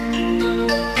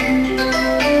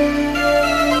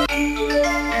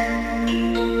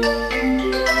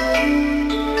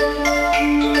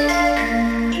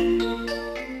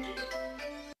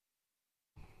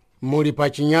 Muli pa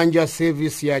Chinyanja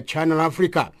service ya Channel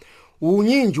Africa.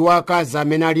 Unyinji wa akazi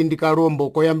amene ali ndi kalombo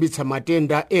koyambitsa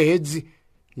matenda AIDS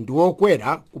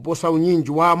ndiwokwera kuposa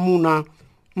unyinji wa amuna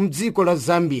mdziko la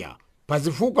Zambia pa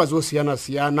zifukwa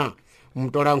zosiyanasiyana.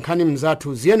 Mtolankhani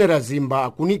mzathu Ziyenera Zimba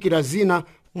akunikira zina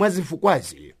mwa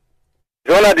zifukwazi.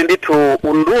 Zona ndithu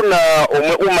unduna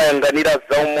omwe umayang'anira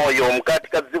za umoyo mkati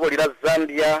ka dziko la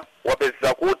Zambia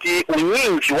wapeza kuti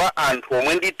unyinji wa anthu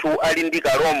omwe ndithu ali ndi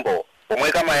kalombo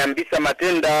omwe kamayambisa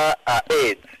matenda a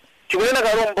AIDS chikunena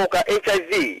kalombo ka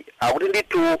HIV akuti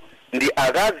ndithu ndi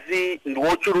akazi ndi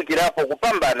wochulukirapo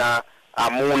kupambana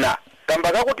amuna.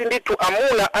 Kamba kakuti ndithu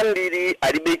amuna ambiri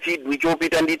alibe chidwi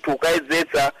chopita ndithu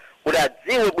kayezetsa kuti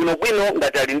adziwe bwinobwino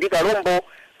ngati ali ndi kalombo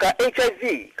ka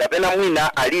HIV kapena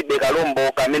mwina alibe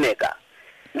kalombo kameneka.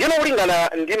 Ndino kulingana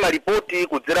ndi malipoti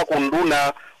kudzera ku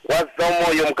nduna wa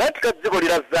zaumoyo mkati ka dziko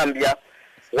la Zambia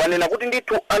wanena kuti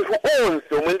ndithu anthu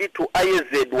onse omwe ndithu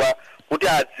ayezedwa kuti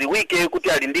adziwike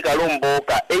kuti ali ndi kalombo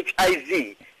ka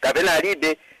HIV kapena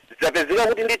alibe zapezeka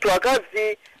kuti ndithu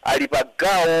akazi ali pa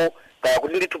gawo kaya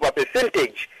kuti ndithu pa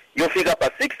percentage yofika pa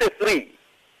 63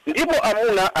 ndipo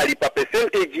amuna ali pa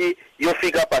percentage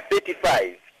yofika pa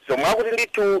 35. Zomwe akuti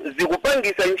ndithu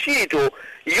zikupangisa ntchito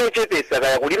yochepesa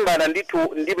kaya kulimbana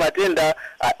ndithu ndi matenda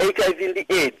a HIV ndi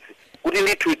AIDS kuti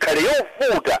ndithu ikhale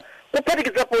yovuta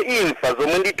kuphatikizapo imfa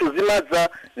zomwe ndithu zimadza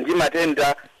ndi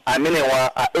matenda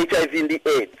amenewa a HIV ndi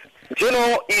AIDS.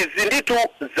 Njeno izi ndithu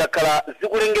zakhala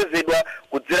zikulengezedwa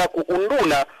kudzera ku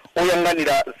unduna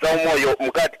oyang'anira za umoyo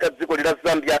mkati ka dziko la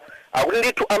Zambia akuti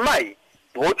ndithu amayi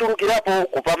ndiwochulukirapo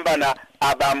kupambana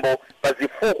abambo pa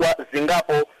zifukwa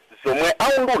zingapo zomwe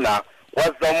aunduna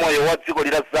wa zaumoyo wa dziko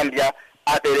la Zambia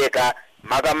apereka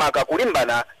makamaka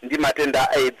kulimbana ndi matenda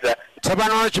a AIDS.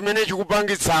 tsopano chimene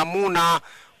chikupangitsa amuna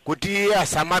kuti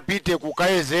asamapite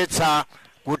kukayezetsa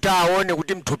kuti aone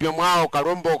kuti mthupi mwawo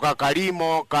kalomboka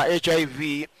kalimo ka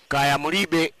HIV kaya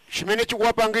mulibe, chimene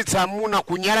chikuwapangitsa amuna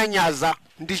kunyalanyaza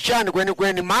ndi chani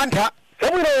kwenikweni mantha?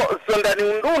 Zabwino Zondani,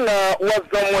 unduna wa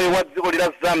zamoyo wa dziko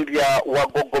la Zambia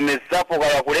wagogomezapo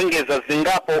kaya kulengeza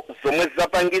zingapo zomwe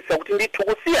zapangisa kuti ndithu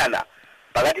kusiyana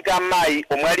pakati ka amayi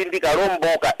omwe ali ndi kalombo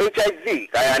ka HIV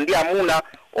kaya ndi amuna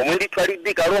omwe ndithu ali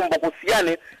ndi kalombo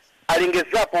kusiyane.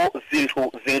 Alengezapo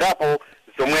zinthu zingapo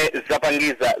zomwe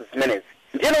zapangiza zimenezi.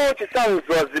 Ndino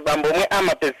chisanzo azibambo omwe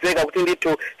amapezeka kuti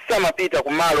ndithu samapita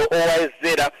kumalo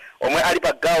owayezera omwe ali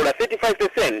pa gawo la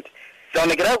 35%,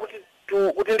 zaonekera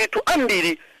kuti ndithu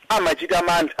ambiri amachita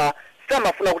mantha,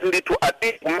 samafuna kuti ndithu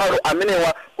apite kumalo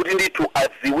amenewa kuti ndithu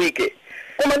aziwike.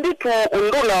 Koma ndithu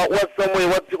unduna wa zamoyo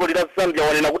wa dziko la Zambia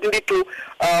wanena kuti ndithu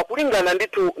kulingana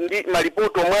ndithu ndi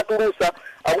malipoto omwe atulusa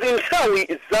akuti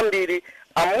nthawi zambiri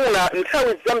amuna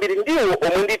nthawi zambiri ndiwo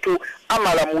omwe ndithu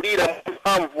amalamulira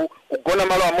mphamvu kugona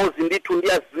malo amodzi ndithu ndi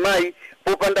azimayi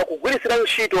popanda kugwirisira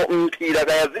ntchito mphira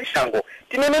kaya zishango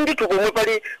tinene ndithu pomwe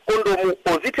pali kondomu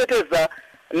oziteteza.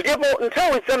 Ndipo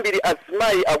nthawi zambiri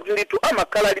azimayi akuti ndithu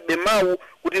amakhala alibe mawu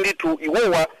kuti ndithu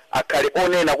iwowa akhale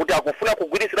onena kuti akufuna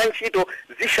kugwirisira ntchito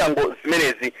zishango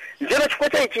zimenezi. Njeno chifukwa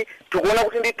chaichi tikuona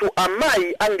kuti ndithu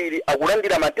amayi ambiri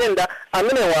akulandira matenda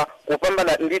amenewa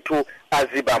kupambana ndithu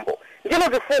azibambo. Njeno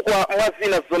zifukwa mwa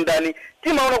zina Zondani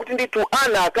timaona kuti ndithu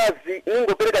ana akazi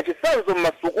ningopereka chisanzo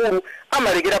m'masukulu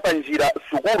amalekera pa njira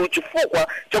sukulu chifukwa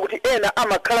chakuti ena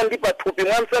amakhala ndi pathupi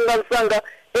mwa msangamsanga,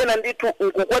 ena ndithu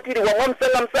nkukwatirirwa mwa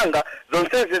msangamsanga.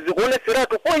 Zonsezi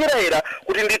zikuoneseratu poyerayera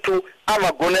kuti ndithu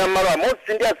amagonera malo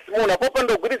amodzi ndi asimuna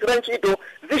popanda kugwirisira ntchito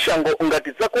zishango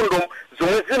ngati za kondomu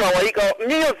zomwe zimawayika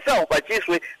miyo zawo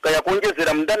pachiswe kaya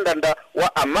kuonjezera mndandanda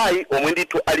wa amayi omwe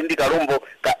ndithu ali ndi kalombo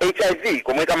ka HIV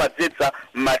komwe kamadzetsa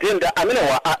matenda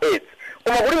amenewa a AIDS.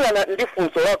 Koma kulingana ndi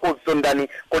funso lako Zondani,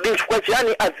 kodi nchifukwa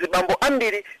chiyani azibambo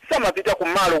ambiri samapita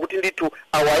kumalo kuti ndithu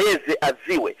awayeze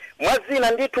aziwe?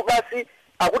 Mwazina ndithu basi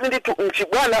akuti ndithu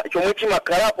mchibwana chomwe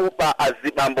chimakhalapo pa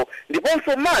azibambo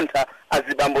ndiponso mantha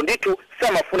azibambo ndithu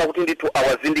samafuna kuti ndithu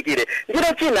awazindikire.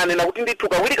 Njiro china anena kuti ndithu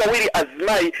kawirikawiri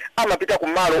azimayi amapita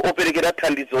kumalo operekera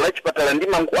thandizo la chipatala ndi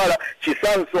mankhwala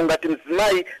chisanzo ngati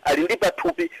mzimayi ali ndi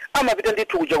pathupi amapita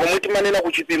ndithu kuja komwe timanena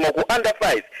ku chipimo ku under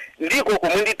 5 ndiko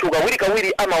komwe ndithu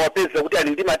kawirikawiri amawapeza kuti ali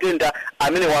ndi matenda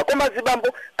amenewa. Koma azibambo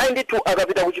ali ndithu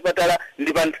akapita ku chipatala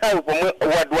ndi pa nthawi pomwe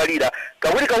wadwalira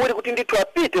kawirikawiri kuti ndithu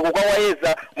apite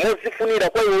kukawayeza mozifunira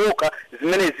kwa iwo yokha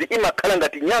zimenezi imakhala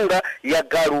ngati nyanga ya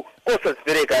galu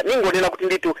osazipereka. Ningonena kuti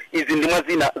ndithu izi ndi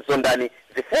mwazina Zondani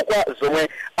zifukwa zomwe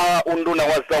unduna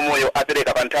wa zamoyo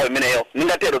apereka pa nthawi imeneyo.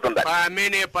 Ningatero Zondani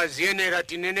pamene paziyenera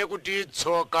tinene kuti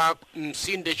tsoka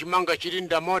msinde chimanga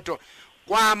chilinda moto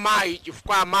kwa amayi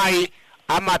chifukwa amayi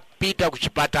amapita ku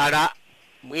chipatala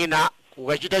mwina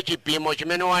kukachita chipimo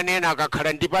chimene wanena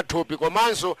akakhala ndi pathupi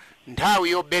komanso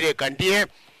nthawi yobereka, ndiye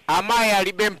amayi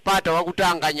alibe mpata wakuti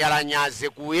anganyalanyaze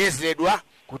kuyezedwa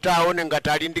kuti aone ngati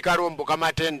ali ndi kalombo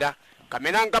kamatenda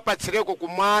kamene angapatsireko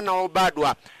kumwana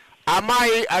obadwa.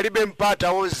 Amayi alibe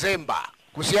mpata wozemba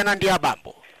kusiyana ndi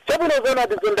abambo. Chabwino zona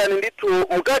Zondani ndithu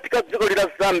mukati ka dziko la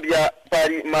Zambia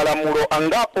pali malamulo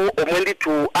angapo omwe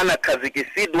ndithu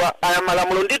anakhazikisidwa. Aya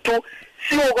malamulo ndithu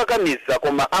siwo kakamiza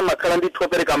koma amakhala ndithu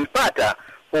opereka mpata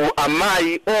ku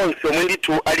amayi onse omwe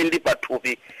ndithu ali ndi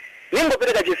pathupi.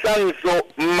 Ningopereka chisanzo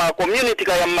ma community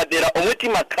kaya madera omwe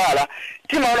timakhala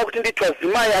timaona kuti ndithu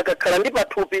azimayi akakhala ndi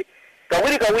pathupi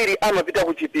kawirikawiri amapita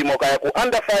ku chipimo kaya ku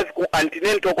under 5 ku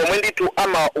antenatal komwe ndithu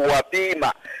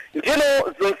amawapima. Njeno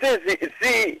zonsezi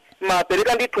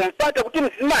zimapereka ndithu mpata kuti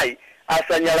mzimayi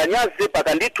asanyalanyaze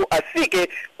paka ndithu afike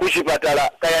ku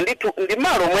chipatala kaya ndithu ndi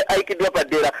malo omwe ayikidwa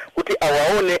padera kuti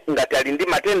awaone ngati ali ndi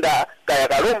matenda kaya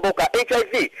kalombo ka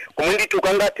HIV komwe ndithu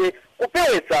kangathe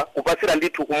kupewetsa kupasira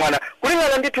ndithu kumwana.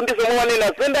 Kulingana ndithu ndi zomwe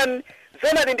wanena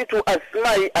Zondani ndithu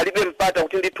azimayi alibe mpata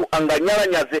kuti ndithu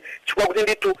anganyalanyaze chifukwa kuti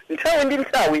ndithu nthawi ndi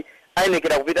nthawi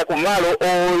ayenekera kupita kumalo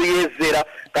oyezera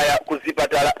kaya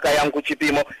kuzipatala kaya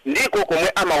nkuchipimo ndiko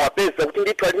komwe amawapeza kuti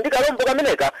ndithu ali ndi kalombo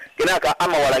kameneka kenaka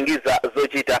amawalangiza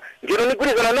zochita. Ngino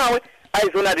nigwirizana nawe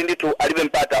Zondani ndithu alibe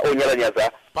mpata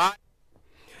onyalanyaza.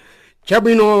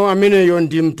 Chabwino ameneyo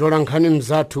ndi mtolankhani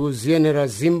mzathu ziyenera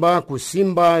zimba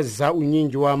kusimba za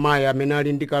unyinji wa amayi amene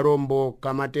ali ndi kalombo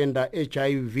kamatenda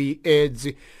HIV AIDS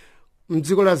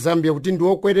mdziko la Zambia kuti ndi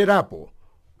okwererapo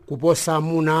kuposa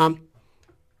amuna.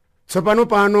 Tsopano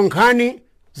pano nkhani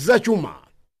zachuma.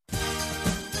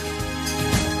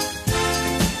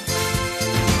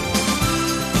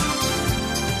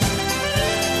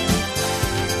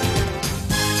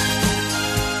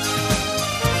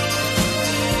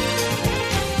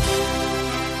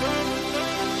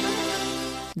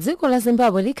 dziko la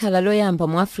zimbabwe likhala loyamba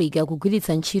mu africa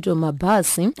kugwiritsa ntchito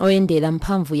mabasi oyendera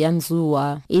mphamvu ya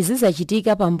mzuwa. izi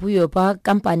zachitika pambuyo pa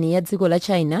kampani ya dziko la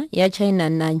china ya China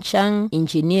Nanchang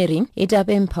Engineering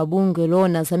itapempha bungwe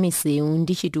loona za misewu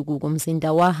ndi chitukuko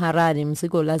mzinda wa Harare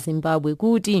mdziko la zimbabwe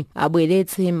kuti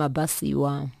abweretse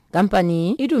mabasiwa.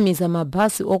 kampani itumiza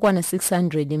mabasi okwana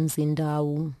 600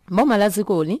 mzindawu. boma la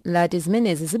dzikoli lati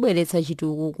zimenezi zibweretsa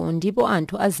chitukuko ndipo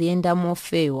anthu aziyenda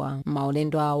mofewa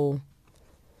maulendo awo.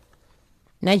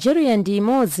 Nigeria ndi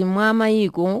imodzi mwa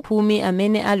mayiko 10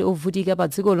 amene ali ovutika pa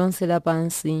dziko lonse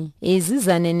lapansi. izi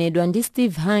zanenedwa ndi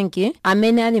Steve Hanke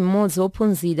amene ali mmodzi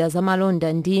ophunzira za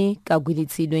malonda ndi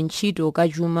kagwiritsidwe ntchito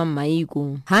kachuma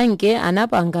m'mayiko. Hanke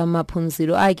anapanga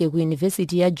maphunziro ake ku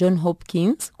University ya John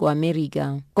Hopkins ku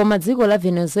America. Koma dziko la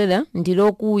Venezuela ndi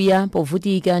lokuya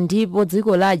povutika ndipo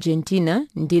dziko la Argentina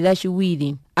ndi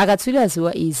lachiwiri. akatswiri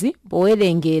aziwa izi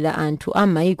powerengera anthu a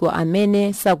mayiko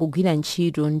amene sakugwira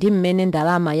ntchito ndi mmene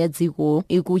ndalama ya dziko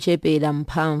ikuchepera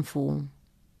mphamvu.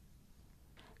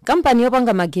 kampani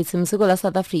yopanga magetsi mdziko la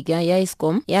South Africa ya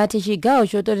Eskom yati chigawo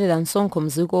chotolera msonkho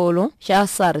mdzikolo cha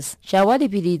SARS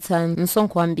chawalipiritsa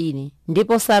msonkho wambiri,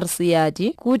 ndipo SARS yati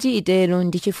kuti itero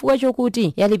ndi chifukwa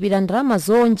chokuti yalipira ndalama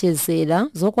zowonjezera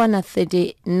zokwana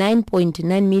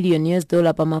 $39.9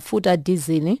 million pa mafuta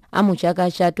diesel amu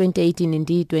chaka cha 2018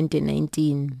 ndi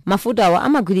 2019. mafutawa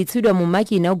amagwiritsidwa mu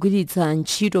makina ogwiritsa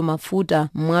ntchito mafuta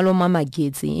m'mwalo mwa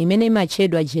magetsi imene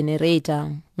imatchedwa generator.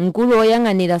 mkulu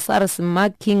oyang'anira SARS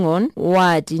Mark Kingon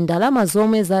wati ndalama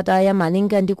zomwe zataya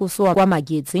malinga ndi kusowa kwa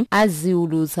magetsi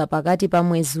aziulutsa pakati pa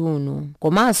mwezi uno,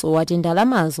 komanso wati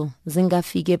ndalamazo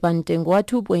zingafike pa mtengo wa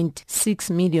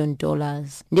 $2.6 million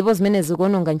ndipo zimene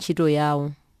zikuononga ntchito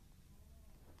yawo.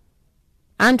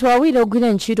 anthu awiri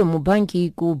ogwira ntchito mu banki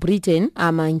ku Britain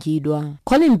amangidwa.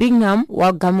 Colin Bingham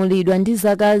wagamulidwa ndi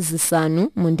zaka zisanu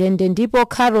mu ndende ndipo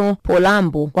Carol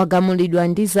Polambo wagamulidwa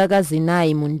ndi zaka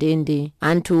zinayi mu ndende.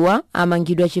 anthuwa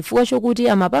amangidwa chifukwa chokuti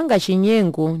amapanga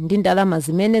chinyengo ndi ndalama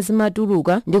zimene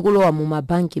zimatuluka ndi kulowa mu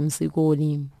mabanki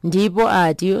mdzikoli, ndipo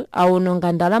ati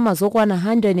aononga ndalama zokwana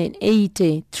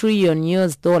 $180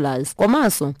 trillion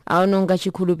komanso aononga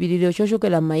chikhulupiriro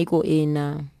chochokera m'mayiko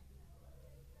ena.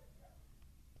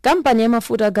 kampani ya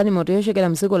mafuta agalimoto yochokera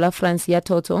mdziko la France ya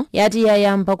Total yati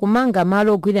yayamba kumanga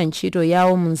malo ogwira ntchito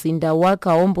yawo mu mzinda wa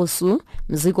Kaombosu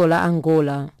mdziko la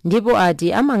Angola, ndipo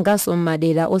ati amanganso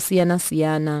m'madera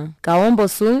osiyanasiyana.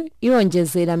 Kaombosu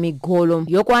iwonjezera migolo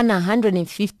yokwana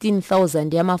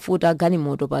 115,000 ya mafuta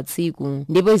agalimoto pa tsiku,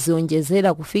 ndipo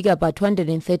iziwonjezera kufika pa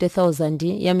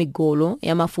 230,000 ya migolo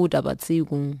ya mafuta pa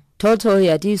tsiku. Total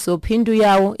yatinso phindu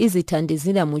yawo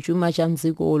izithandizira mu chuma cha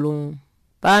mdzikolo.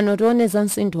 pano tioneza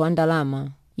msinthu wa ndalama.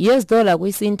 $US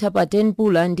kuisintha pa 10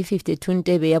 pula ndi 52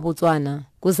 ntebe ya Botswana.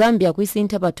 ku Zambia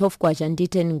kuisintha pa 12 kwacha ndi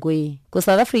 10 ngwe. ku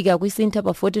South Africa kuisintha pa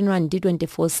 14 rand ndi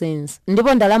 24 cents.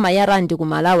 ndipo ndalama ya rand ku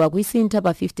Malawi kuisintha pa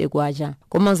 50 kwacha.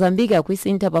 ku Mozambique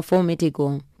akuisintha pa 4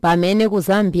 metiko. pamene ku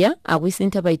Zambia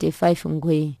akuisintha pa 85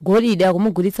 ngwe. golide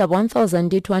akumugulitsa pa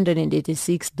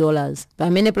 $1,286.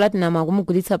 pamene platinum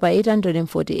akumugulitsa pa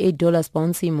 $848 pa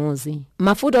ounce imodzi.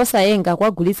 mafuta osayenga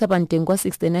kwagulitsa pa mtengo wa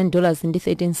 $69 ndi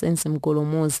 13 cents mgolo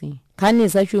umodzi. nkhani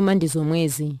zachuma ndi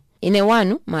zomwezi. ine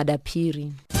wanu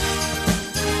Madaphiri.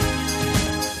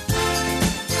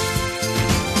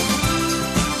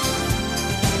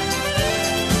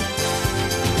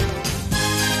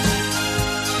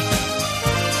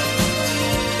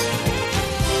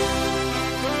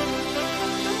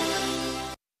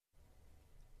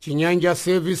 Chinyanja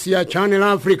service ya Channel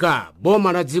Africa,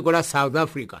 boma la dziko la South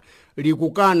Africa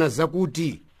likukana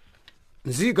zakuti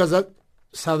nzika za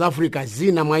South Africa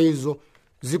zina mwa izo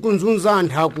zikunzunza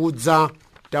anthu akudza.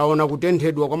 taona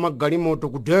kutenthedwa kwa magalimoto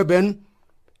ku Durban,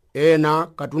 ena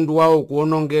katundu wawo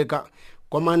kuonongeka.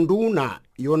 Kwa nduna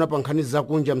yona pa nkhani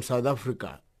zakunja mu South Africa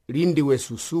Lindiwe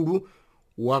Susulu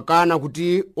wakana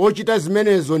kuti ochita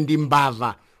zimenezo ndi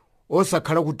mbava,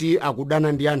 osakhala kuti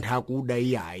akudana ndi anthu akuda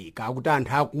iyayi, kakuti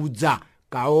anthu akudza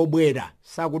kaobwera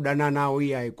sakudana nawo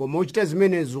iyayi, koma ochita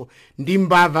zimenezo ndi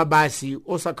mbava basi,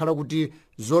 osakhala kuti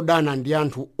zodana ndi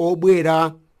anthu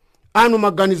obwera. anu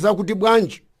maganiza kuti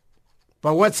bwanji?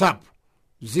 pa WhatsApp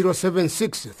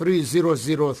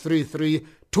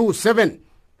 0763003327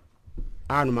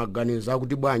 anu maganiza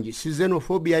kuti bwanji? si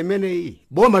xenophobia imeneyi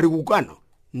boma likukana.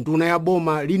 nduna ya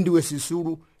boma Lindiwe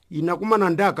Susulu inakumana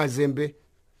ndi akazembe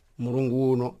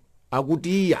mulungu uno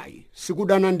akuti iyayi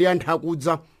sikudana ndi anthu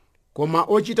akudza, koma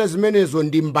ochita zimenezo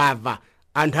ndi mbava,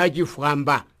 anthu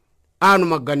achifwamba. anu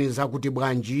maganiza kuti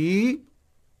bwanji?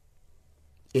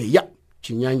 eya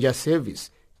Chinyanja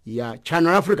service ya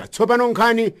Channel Africa tsopano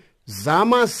nkhani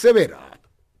zamasewera.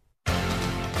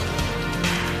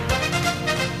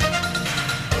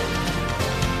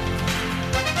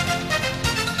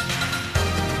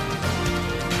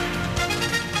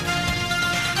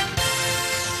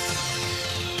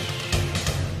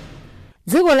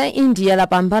 dziko la India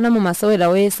lapambana mu masewera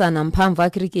oyesana mphamvu a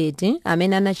cricket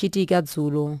amene anachitika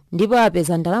dzulo ndipo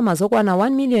apeza ndalama zokwana $1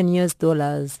 million.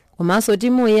 Komanso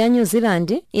timu ya New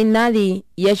Zealand inali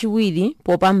yachiwiri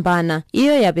popambana,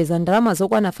 iyo yapeza ndalama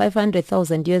zokwana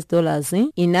 $500,000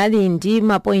 inali ndi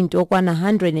mapointi okwana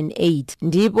 108,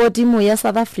 ndipo timu ya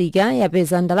South Africa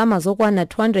yapeza ndalama zokwana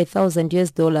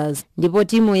 $200,000 ndipo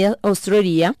timu ya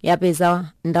Australia yapeza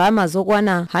ndalama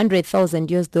zokwana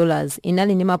 $100,000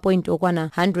 inali ndi mapointi okwana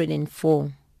 104.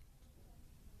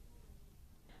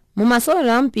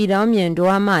 Mumasewera ampira wa miyendo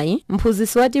wa amayi,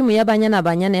 mphunzitsi wa timu ya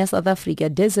banyana ya South Africa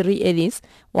Desiree Ellis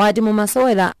wati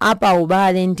mumasewera apa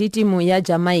ubale ndi timu ya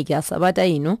Jamaica sabata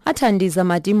ino athandiza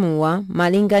matimuwa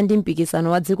malinga ndi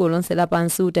mpikisano wa dziko lonse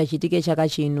lapansi utachitike chaka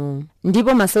chino,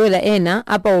 ndipo masewera ena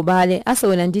apa ubale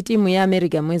asewera ndi timu ya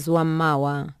America mwezi wa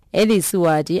mmawa. Ellis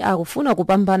wati akufuna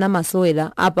kupambana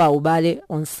masewera apa ubale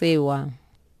onsewa.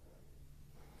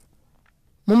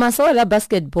 Mumasewera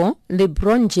basketball,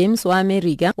 LeBron James wa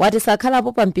America wati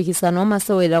sakhalapo pa mpikisano wa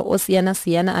masewera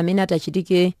osiyanasiyana amene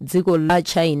atachitike dziko la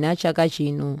China chaka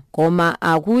chino, koma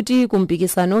akuti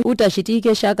kumpikisano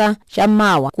utachitike chaka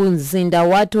chammawa ku mzinda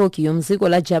wa Tokyo mdziko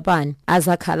la Japan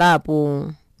azakhalapo.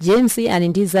 James ali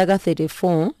ndi zaka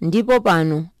 34 ndipo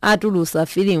pano atulusa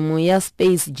filimu ya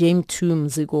Space Jam 2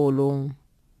 mdzikolo.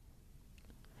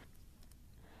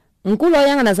 Mkulu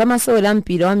oyang'ana za masewera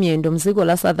mpira wa miyendo mdziko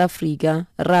la South Africa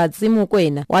Radzi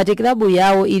Mukwena wati klabu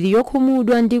yawo ili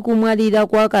yokhumudwa ndi kumwalira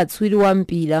kwa katswiri wa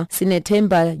mpira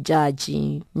Sinethemba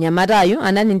Jaji. Nyamatayo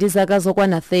anali ndi zaka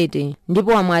zokwana 30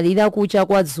 ndipo amwalira kucha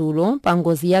kwa dzulo pa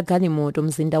ngozi ya galimoto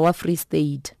mzinda wa Free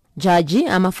State. Jaji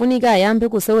amafunika ayambe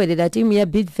kusewerera timu ya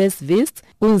Bidvest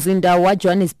ku mzinda wa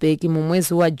Johannesburg mu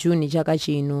mwezi wa Juni chaka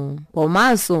chino.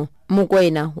 Komanso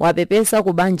Mukwena wapepesa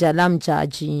ku banja la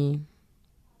Mjaji.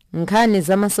 Nkhani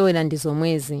za masewera ndi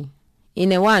zomwezi.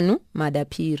 Ine wanu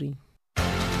Madaphiri.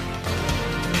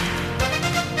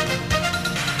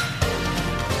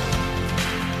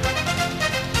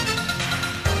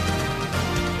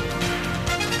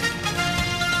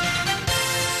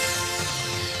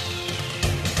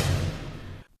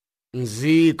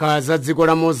 Nzika za dziko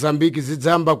la Mozambique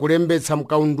zidzamba kulembetsa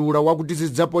mkaundula wakuti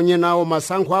zidzaponye nawo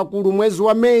masankho akulu mwezi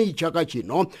wa Meyi chaka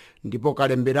chino, ndipo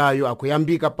kalemberayo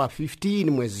akuyambika pa 15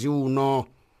 mwezi uno.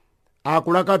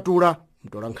 Akulakatula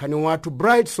mtolankhani wathu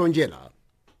Bright Sonjela.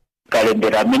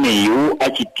 Kalembera ameneyu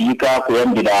achitika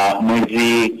kuyambira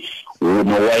mwezi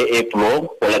uno wa April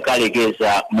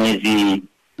olakalekeza mwezi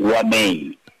wa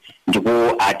Meyi,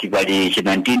 ndipo ati pali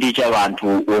chinantindi cha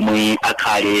vanthu omwe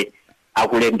akhale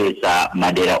akulembetsa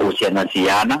madera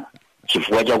osiyanasiyana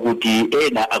chifukwa chakuti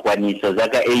ena akwanisa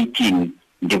zaka 18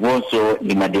 ndiponso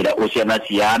ndi madera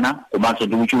osiyanasiyana komanso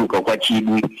ndi kuchuluka kwa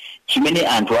chidwi chimene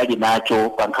anthu ali nacho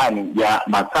pa nkhani ya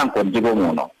masankho mdziko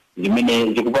muno,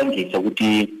 zimene zikupangitsa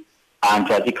kuti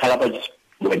anthu azikhala pa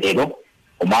chibwedero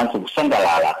komanso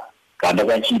kusangalala kamba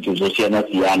ka ntchito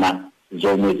zosiyanasiyana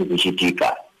zomwe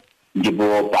zikuchitika.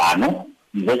 Ndipo pano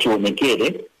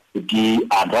zachionekere kuti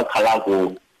anthu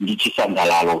akhalako ndi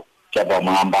chisangalalo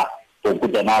chapamwamba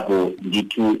pokutanapo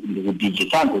ndithu ndikuti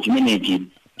chisankho chimenechi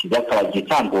chidzakhala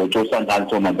chisankho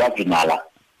chosankhanso magavinala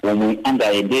omwe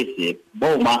angayendese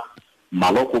boma,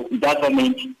 local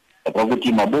government,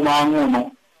 pakuti maboma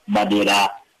ang'ono madera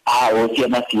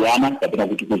osiyanasiyana kapena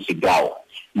kuti kuzigawo.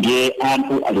 Ndiye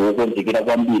anthu ali okonzekera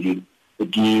kwambiri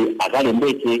kuti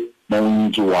akalembetse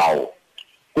maunyinji wawo.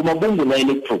 Koma bungwe la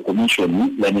Electoral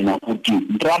Commission lanena kuti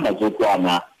ndalama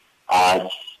zokwana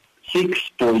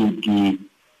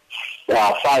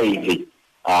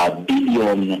 6.5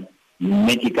 billion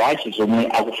metikachi zomwe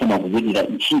akufuna kugwirira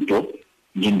ntchito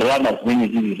ndi ndalama zimene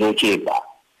zili zochepa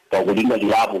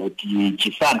pakulingalirapo kuti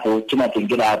chisankho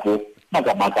chimatengerapo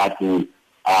makamakatu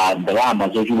ndalama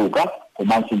zochuluka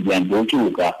komanso ndi anthu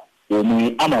ochuluka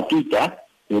omwe amapita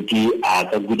kuti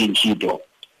akagwire ntchito.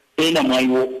 Ena mwa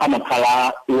iwo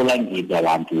amakhala olangiza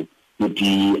vanthu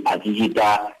kuti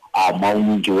azichita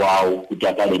maunyinji wawo kuti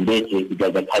akalembetse kuti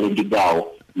azakhale ndi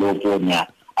gawo loponya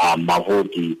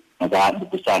mavoti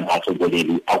kusankha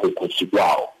atsogoleri akukhosi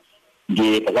kwawo.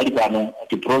 Ndiye pakali pano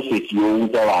ti process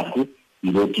yowuza vanthu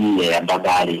ndoti yayamba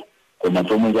kale, koma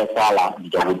chomwe chasala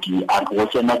ndichakuti anthu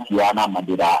osiyanasiyana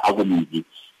madera akumidzi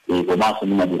komanso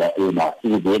ndi madera ena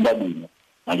sizikuyenda bwino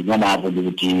malingana apo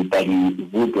ndikuti pali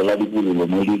vuto lalikulu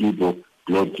lomwe lilipo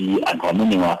loti anthu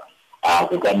amenewa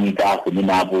kukanika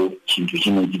kunenapo chinthu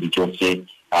chino chilichonse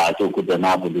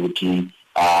chokudzanapo ndikuti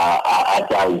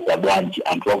adzauza bwanji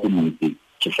anthu akumidzi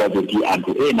chifukwa choti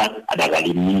anthu ena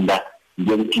adakali m'minda,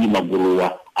 ndiye kuti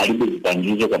maguluwa alibe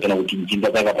zipangizo kapena kuti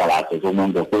njinga zakapalasa zomwe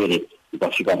ngokwere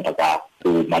ukafika mpaka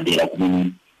ku madera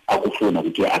kumene akufuna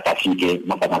kuti akafike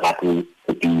makamaka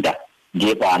kupinda.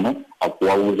 Ndiye pano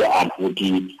akuwauza anthu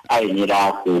kuti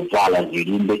ayenera kuvala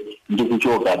zilimbe ndi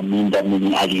kuchoka m'minda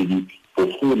mmene alili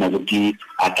pofuna kuti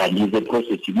athandize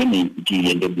process imeneyi kuti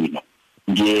iyende bwino.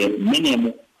 Ndiye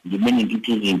mmenemu ndimene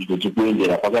ndithu zinthu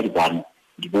zikuyendera pakali pano,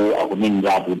 ndipo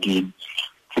akunenera kuti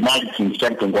sinali chinthu cha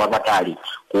mtengo wapatali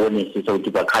kuonesesa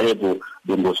kuti pakhalepo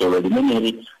dongosolo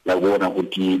limeneli lakuona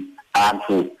kuti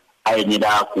anthu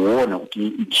ayenera kuona kuti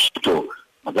ntchito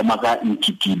makamaka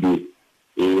mchitidwe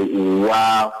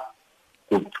wa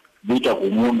kupita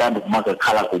kumunda ndi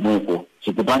kumakakhala komweko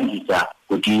zikupangisa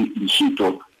kuti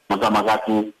ntchito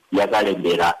makamakatu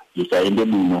yakalembera isayende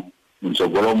bwino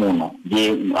mtsogolo muno.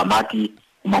 Ndiye amati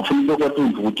kumafuniro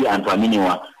kwathunthu kuti anthu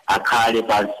amenewa akhale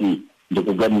pansi ndi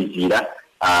kuganizira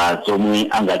zomwe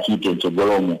angachite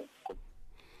mtsogolomo.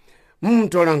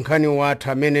 Mtolankhani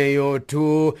wathu ameneyo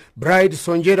tu Bright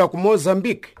Sonjera ku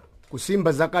Mozambique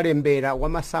kusimba zakalembera wa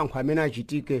masankho amene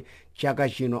achitike chaka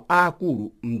chino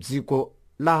akulu mdziko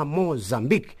la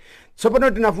Mozambique.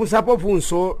 Tsopano tinafunsapo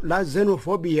funso la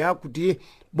xenophobia kuti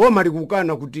boma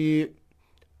likukana kuti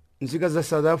nzika za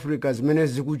South Africa zimene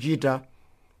zikuchita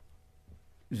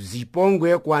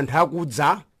zipongwe ku anthu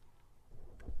akudza,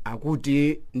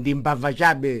 akuti ndi mbava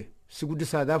chabe, sikuti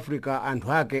South Africa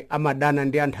anthu ake amadana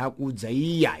ndi anthu akudza.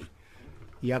 Iyayi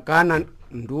yakana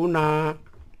nduna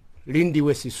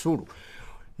Lindiwe Sisulu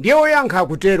ndiye oyankha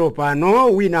kutero pano.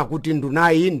 Wina kuti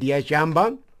ndunayi ndi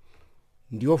yachamba,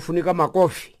 ndiyofunika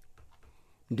makofi.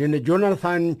 Ndine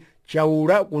Jonathan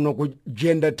Chaura kuno ku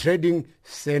Gender Trading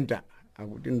Center,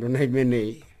 akuti nduna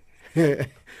imeneyi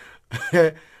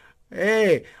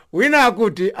wina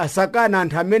akuti asakana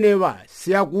anthu amenewa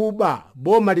siyakuba,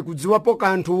 boma likudziwapo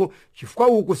kanthu chifukwa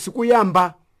uku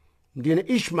sikuyamba. Ndine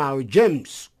Ishmael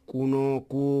James kuno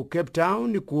ku Cape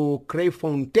Town ku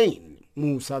Crayfontein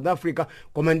mu South Africa,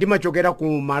 koma ndimachokera ku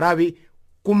Malawi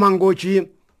ku Mangochi.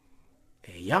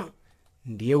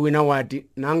 Ndiye wina wati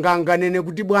nanganganene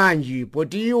kuti bwanji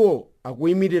poti iwo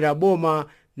akuyimirira boma,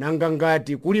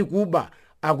 nangangati kuli kuba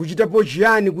akuchitapo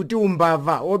chiyani kuti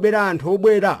umbava obera anthu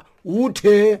obwera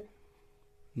uthe.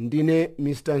 Ndine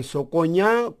Mr.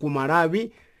 Nsokonya ku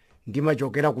Malawi,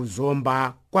 ndimachokera ku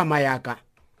Zomba kwa Mayaka.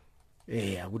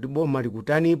 Akuti boma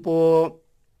likutanipo.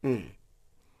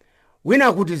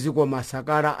 Wina kuti ziko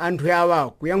masakara anthu awa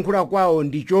kuyankhula kwawo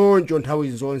ndi choncho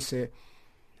nthawi zonse.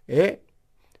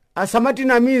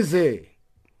 Asamatinamize.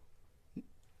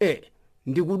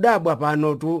 Ndikudabwa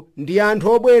pano tu ndi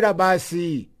anthu obwera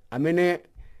basi amene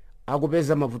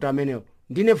akupeza mavuto amenewo.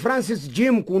 Ndine Francis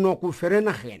Jim kuno ku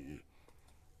Vereeniging.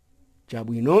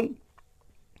 Chabwino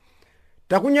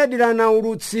takunyadirana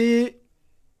ulutsi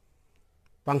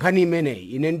pa nkhani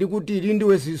imeneyi. Ine ndikuti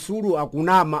Lindiwe Sisulu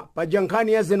akunama paja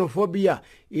nkhani ya xenophobia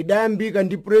idayambika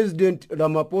ndi President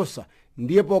Ramaphosa,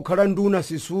 ndiye pokhala nduna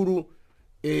Sisulu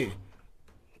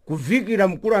kuvikira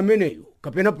mkulu ameneyo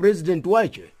kapena president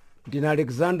wache. Ndine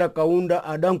Alexander Kaunda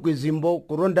Adankwizimbo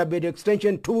ku Rondabed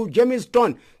Extension 2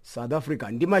 Jamestown, South Africa.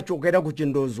 Ndimachokera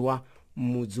kuchindozwa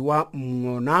mudzi wa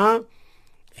Mng'ona.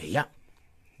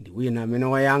 Ndi wina amene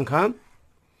wayankha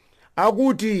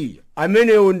akuti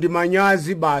amenewo ndi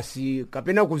manyazi basi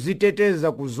kapena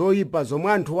kuziteteza kuzoyipa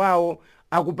zomwe anthu awo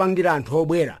akupangira anthu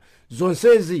obwera.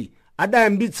 Zonsezi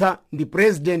adayambitsa ndi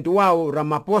president wawo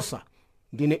Ramaphosa.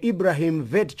 Ndine Ibrahim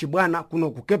Vet Chibwana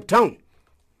kuno ku Cape Town.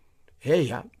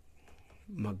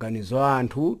 Maganizo a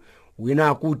anthu. Wina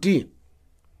akuti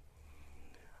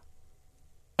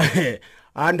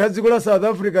anthu a dziko la South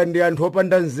Africa ndi anthu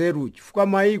opanda nzeru chifukwa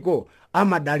maiko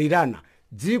amadalirana.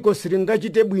 Dziko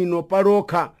silingachite bwino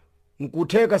palokha,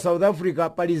 nkutheka South Africa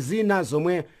pali zina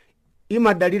zomwe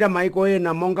imadalira maiko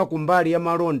ena monga kumbali ya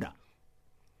malonda.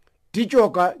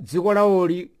 Tichoka dziko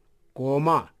lawoli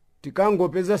koma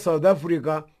tikangopeza South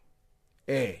Africa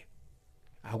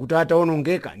akuti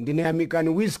ataonongeka. Ndine Amikani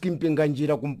Whisky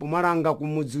Mpinganjira kumpumalanga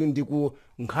kumudzi ndi ku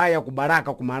Nkhaya ku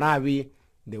Baraka ku Malawi,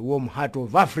 the warm heart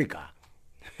of Africa.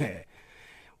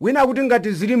 Wina kuti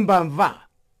ngati zili mbamva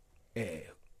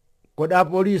koda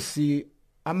polisi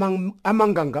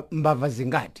amanga mbava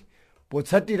zingati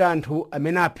potsatira anthu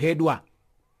amene aphedwa.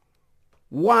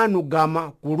 Wanu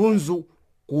Gama kulunzu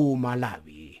ku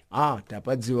Malawi.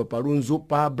 Tapadziwa palunzu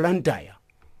pa Blantyre.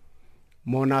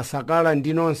 Mona sakala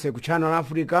ndinonse ku Channel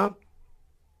Africa.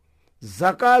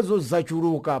 Zakazo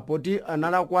zachuluka poti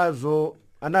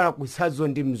analakwisazo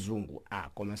ndi mzungu.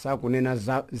 Koma sakunena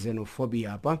za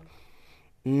xenophobia apa.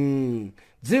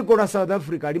 Dziko la South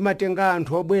Africa limatenga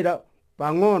anthu obwera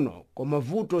pang'ono, koma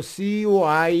vuto siwo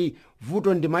ayi.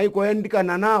 Vuto ndi maiko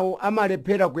oyandikana nawo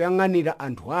amalephera kuyang'anira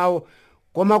anthu awo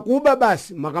koma kuba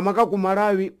basi makamaka ku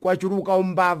Malawi kwachuluka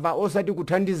umbava osati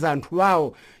kuthandiza anthu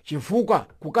awo, chifukwa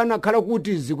kukanakhala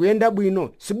kuti zikuyenda bwino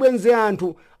sibwenze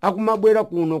anthu akumabwera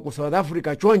kuno ku South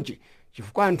Africa chonchi,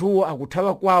 chifukwa anthuwo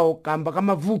akuthawa kwawo kamba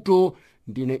kamavuto.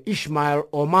 Ndine Ishmael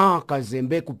Omar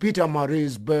Kazembe kupita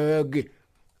Maritzburg,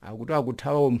 akuti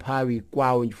akuthawa umphawi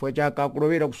kwawo chifukwa chaka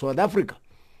kulowera ku South Africa.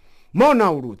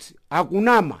 Mona ulutsi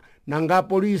akunama nanga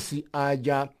polisi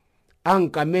aja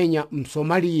ankamenya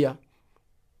msomalia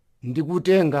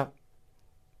ndikutenga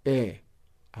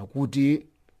akuti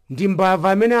ndi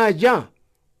mbava amene aja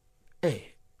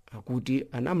akuti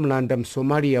anamlanda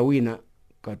msomalia wina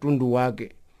katundu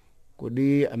wake,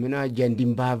 kodi amene aja ndi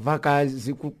mbava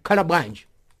kazi kukhala bwanji.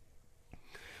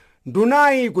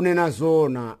 Ndunayi kunena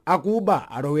zona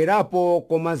akuba alowerapo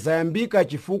koma zayambika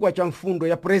chifukwa cha mfundo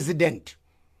ya president.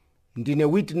 Ndine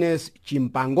Witness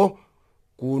Chimpango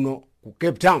kuno ku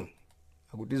Cape Town,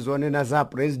 akuti zonena za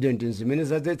president zimene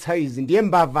zadzetsa izi ndiye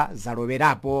mbava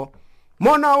zalowerapo.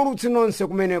 Mona ulutsi nonse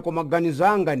kumeneko maganizo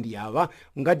anga ndi awa,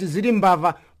 ngati zili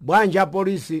mbava bwanji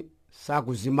apolisi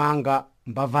sakuzimanga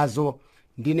mbavazo.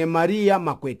 Ndine Maria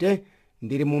Makwete,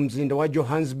 ndili mu mzinda wa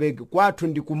Johannesburg, kwathu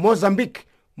ndi ku Mozambique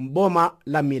mboma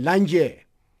la Milanje.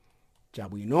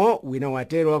 Chabwino wina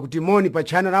watero akuti moni pa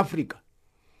Channel Africa.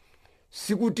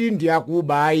 Sikuti ndi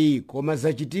akuba ayi, koma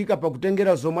zachitika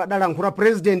pakutengera zomwe adalankhula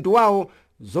president wawo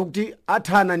zokuti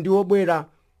athana ndi obwera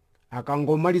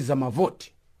akangomaliza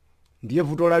mavoti. Ndiye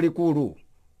vuto lalikulu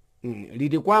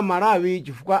lili kwa Malawi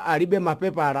chifukwa alibe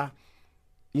mapepala.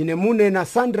 Ine munena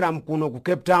Sandram kuno ku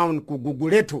Cape Town ku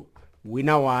Guguletu.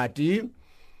 Wina wati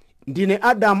ndine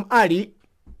Adam Ali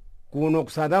kuno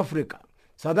ku South Africa.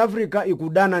 South Africa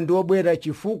ikudana ndi obwera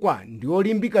chifukwa ndi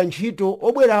olimbika ntchito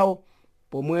obwerawo,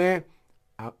 pomwe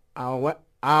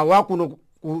awa kuno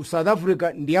ku South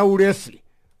Africa ndi aulesi.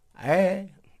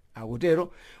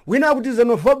 Akutero wina akuti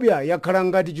xenophobia yakhala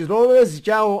ngati chizolowezi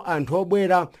chawo anthu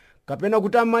obwera, kapena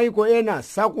kuti amaiko ena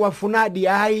sakuwafunadi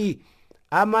ayi,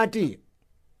 amati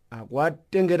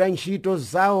akuwatengera ntchito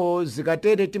zawo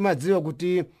zikatere timadziwa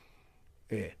kuti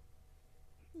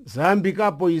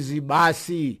zayambikapo izi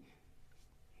basi.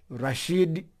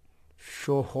 Rashid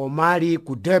Shohomali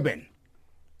ku Durban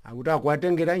akuti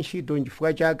akuwatengera ntchito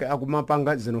chifukwa chake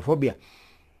akumapanga xenophobia.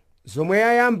 Zomwe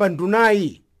yayamba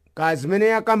ndunayi kazimene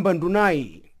yakamba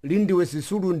ndunayi Lindiwe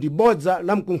Sisulu ndi bodza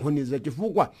la mkunkhuniza,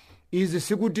 chifukwa izi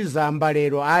sikuti zayamba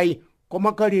lero ayi,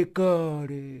 koma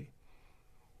kalekale.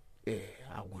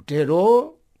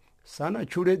 Akutero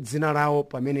sanatchule dzina lawo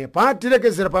pamenepa.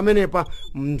 Tilekezera pamenepa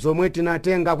mzomwe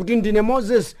tinatenga kuti ndine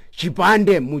Moses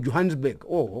Chipande mu Johannesburg.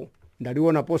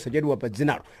 Ndaliona posa chedwa pa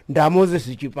dzinalo nda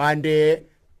Moses Chipande.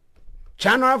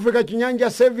 Channel Africa Chinyanja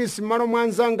Service malo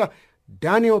mwanzanga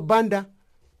Daniel Banda,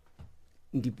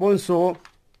 ndiponso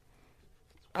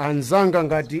anzanga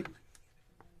ngati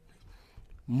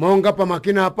monga pa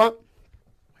makina apa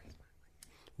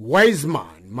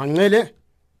Wiseman Mangele,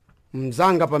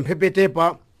 mzanga pa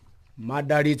mphepetepa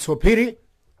Madalitso Phiri,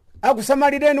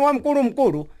 akusamalireni wa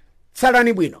mkulu.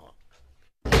 Tsalani bwino.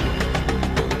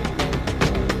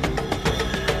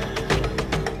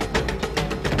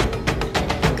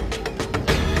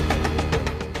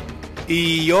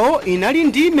 Iyo inali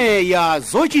ndime ya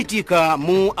zochitika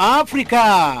mu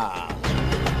Africa.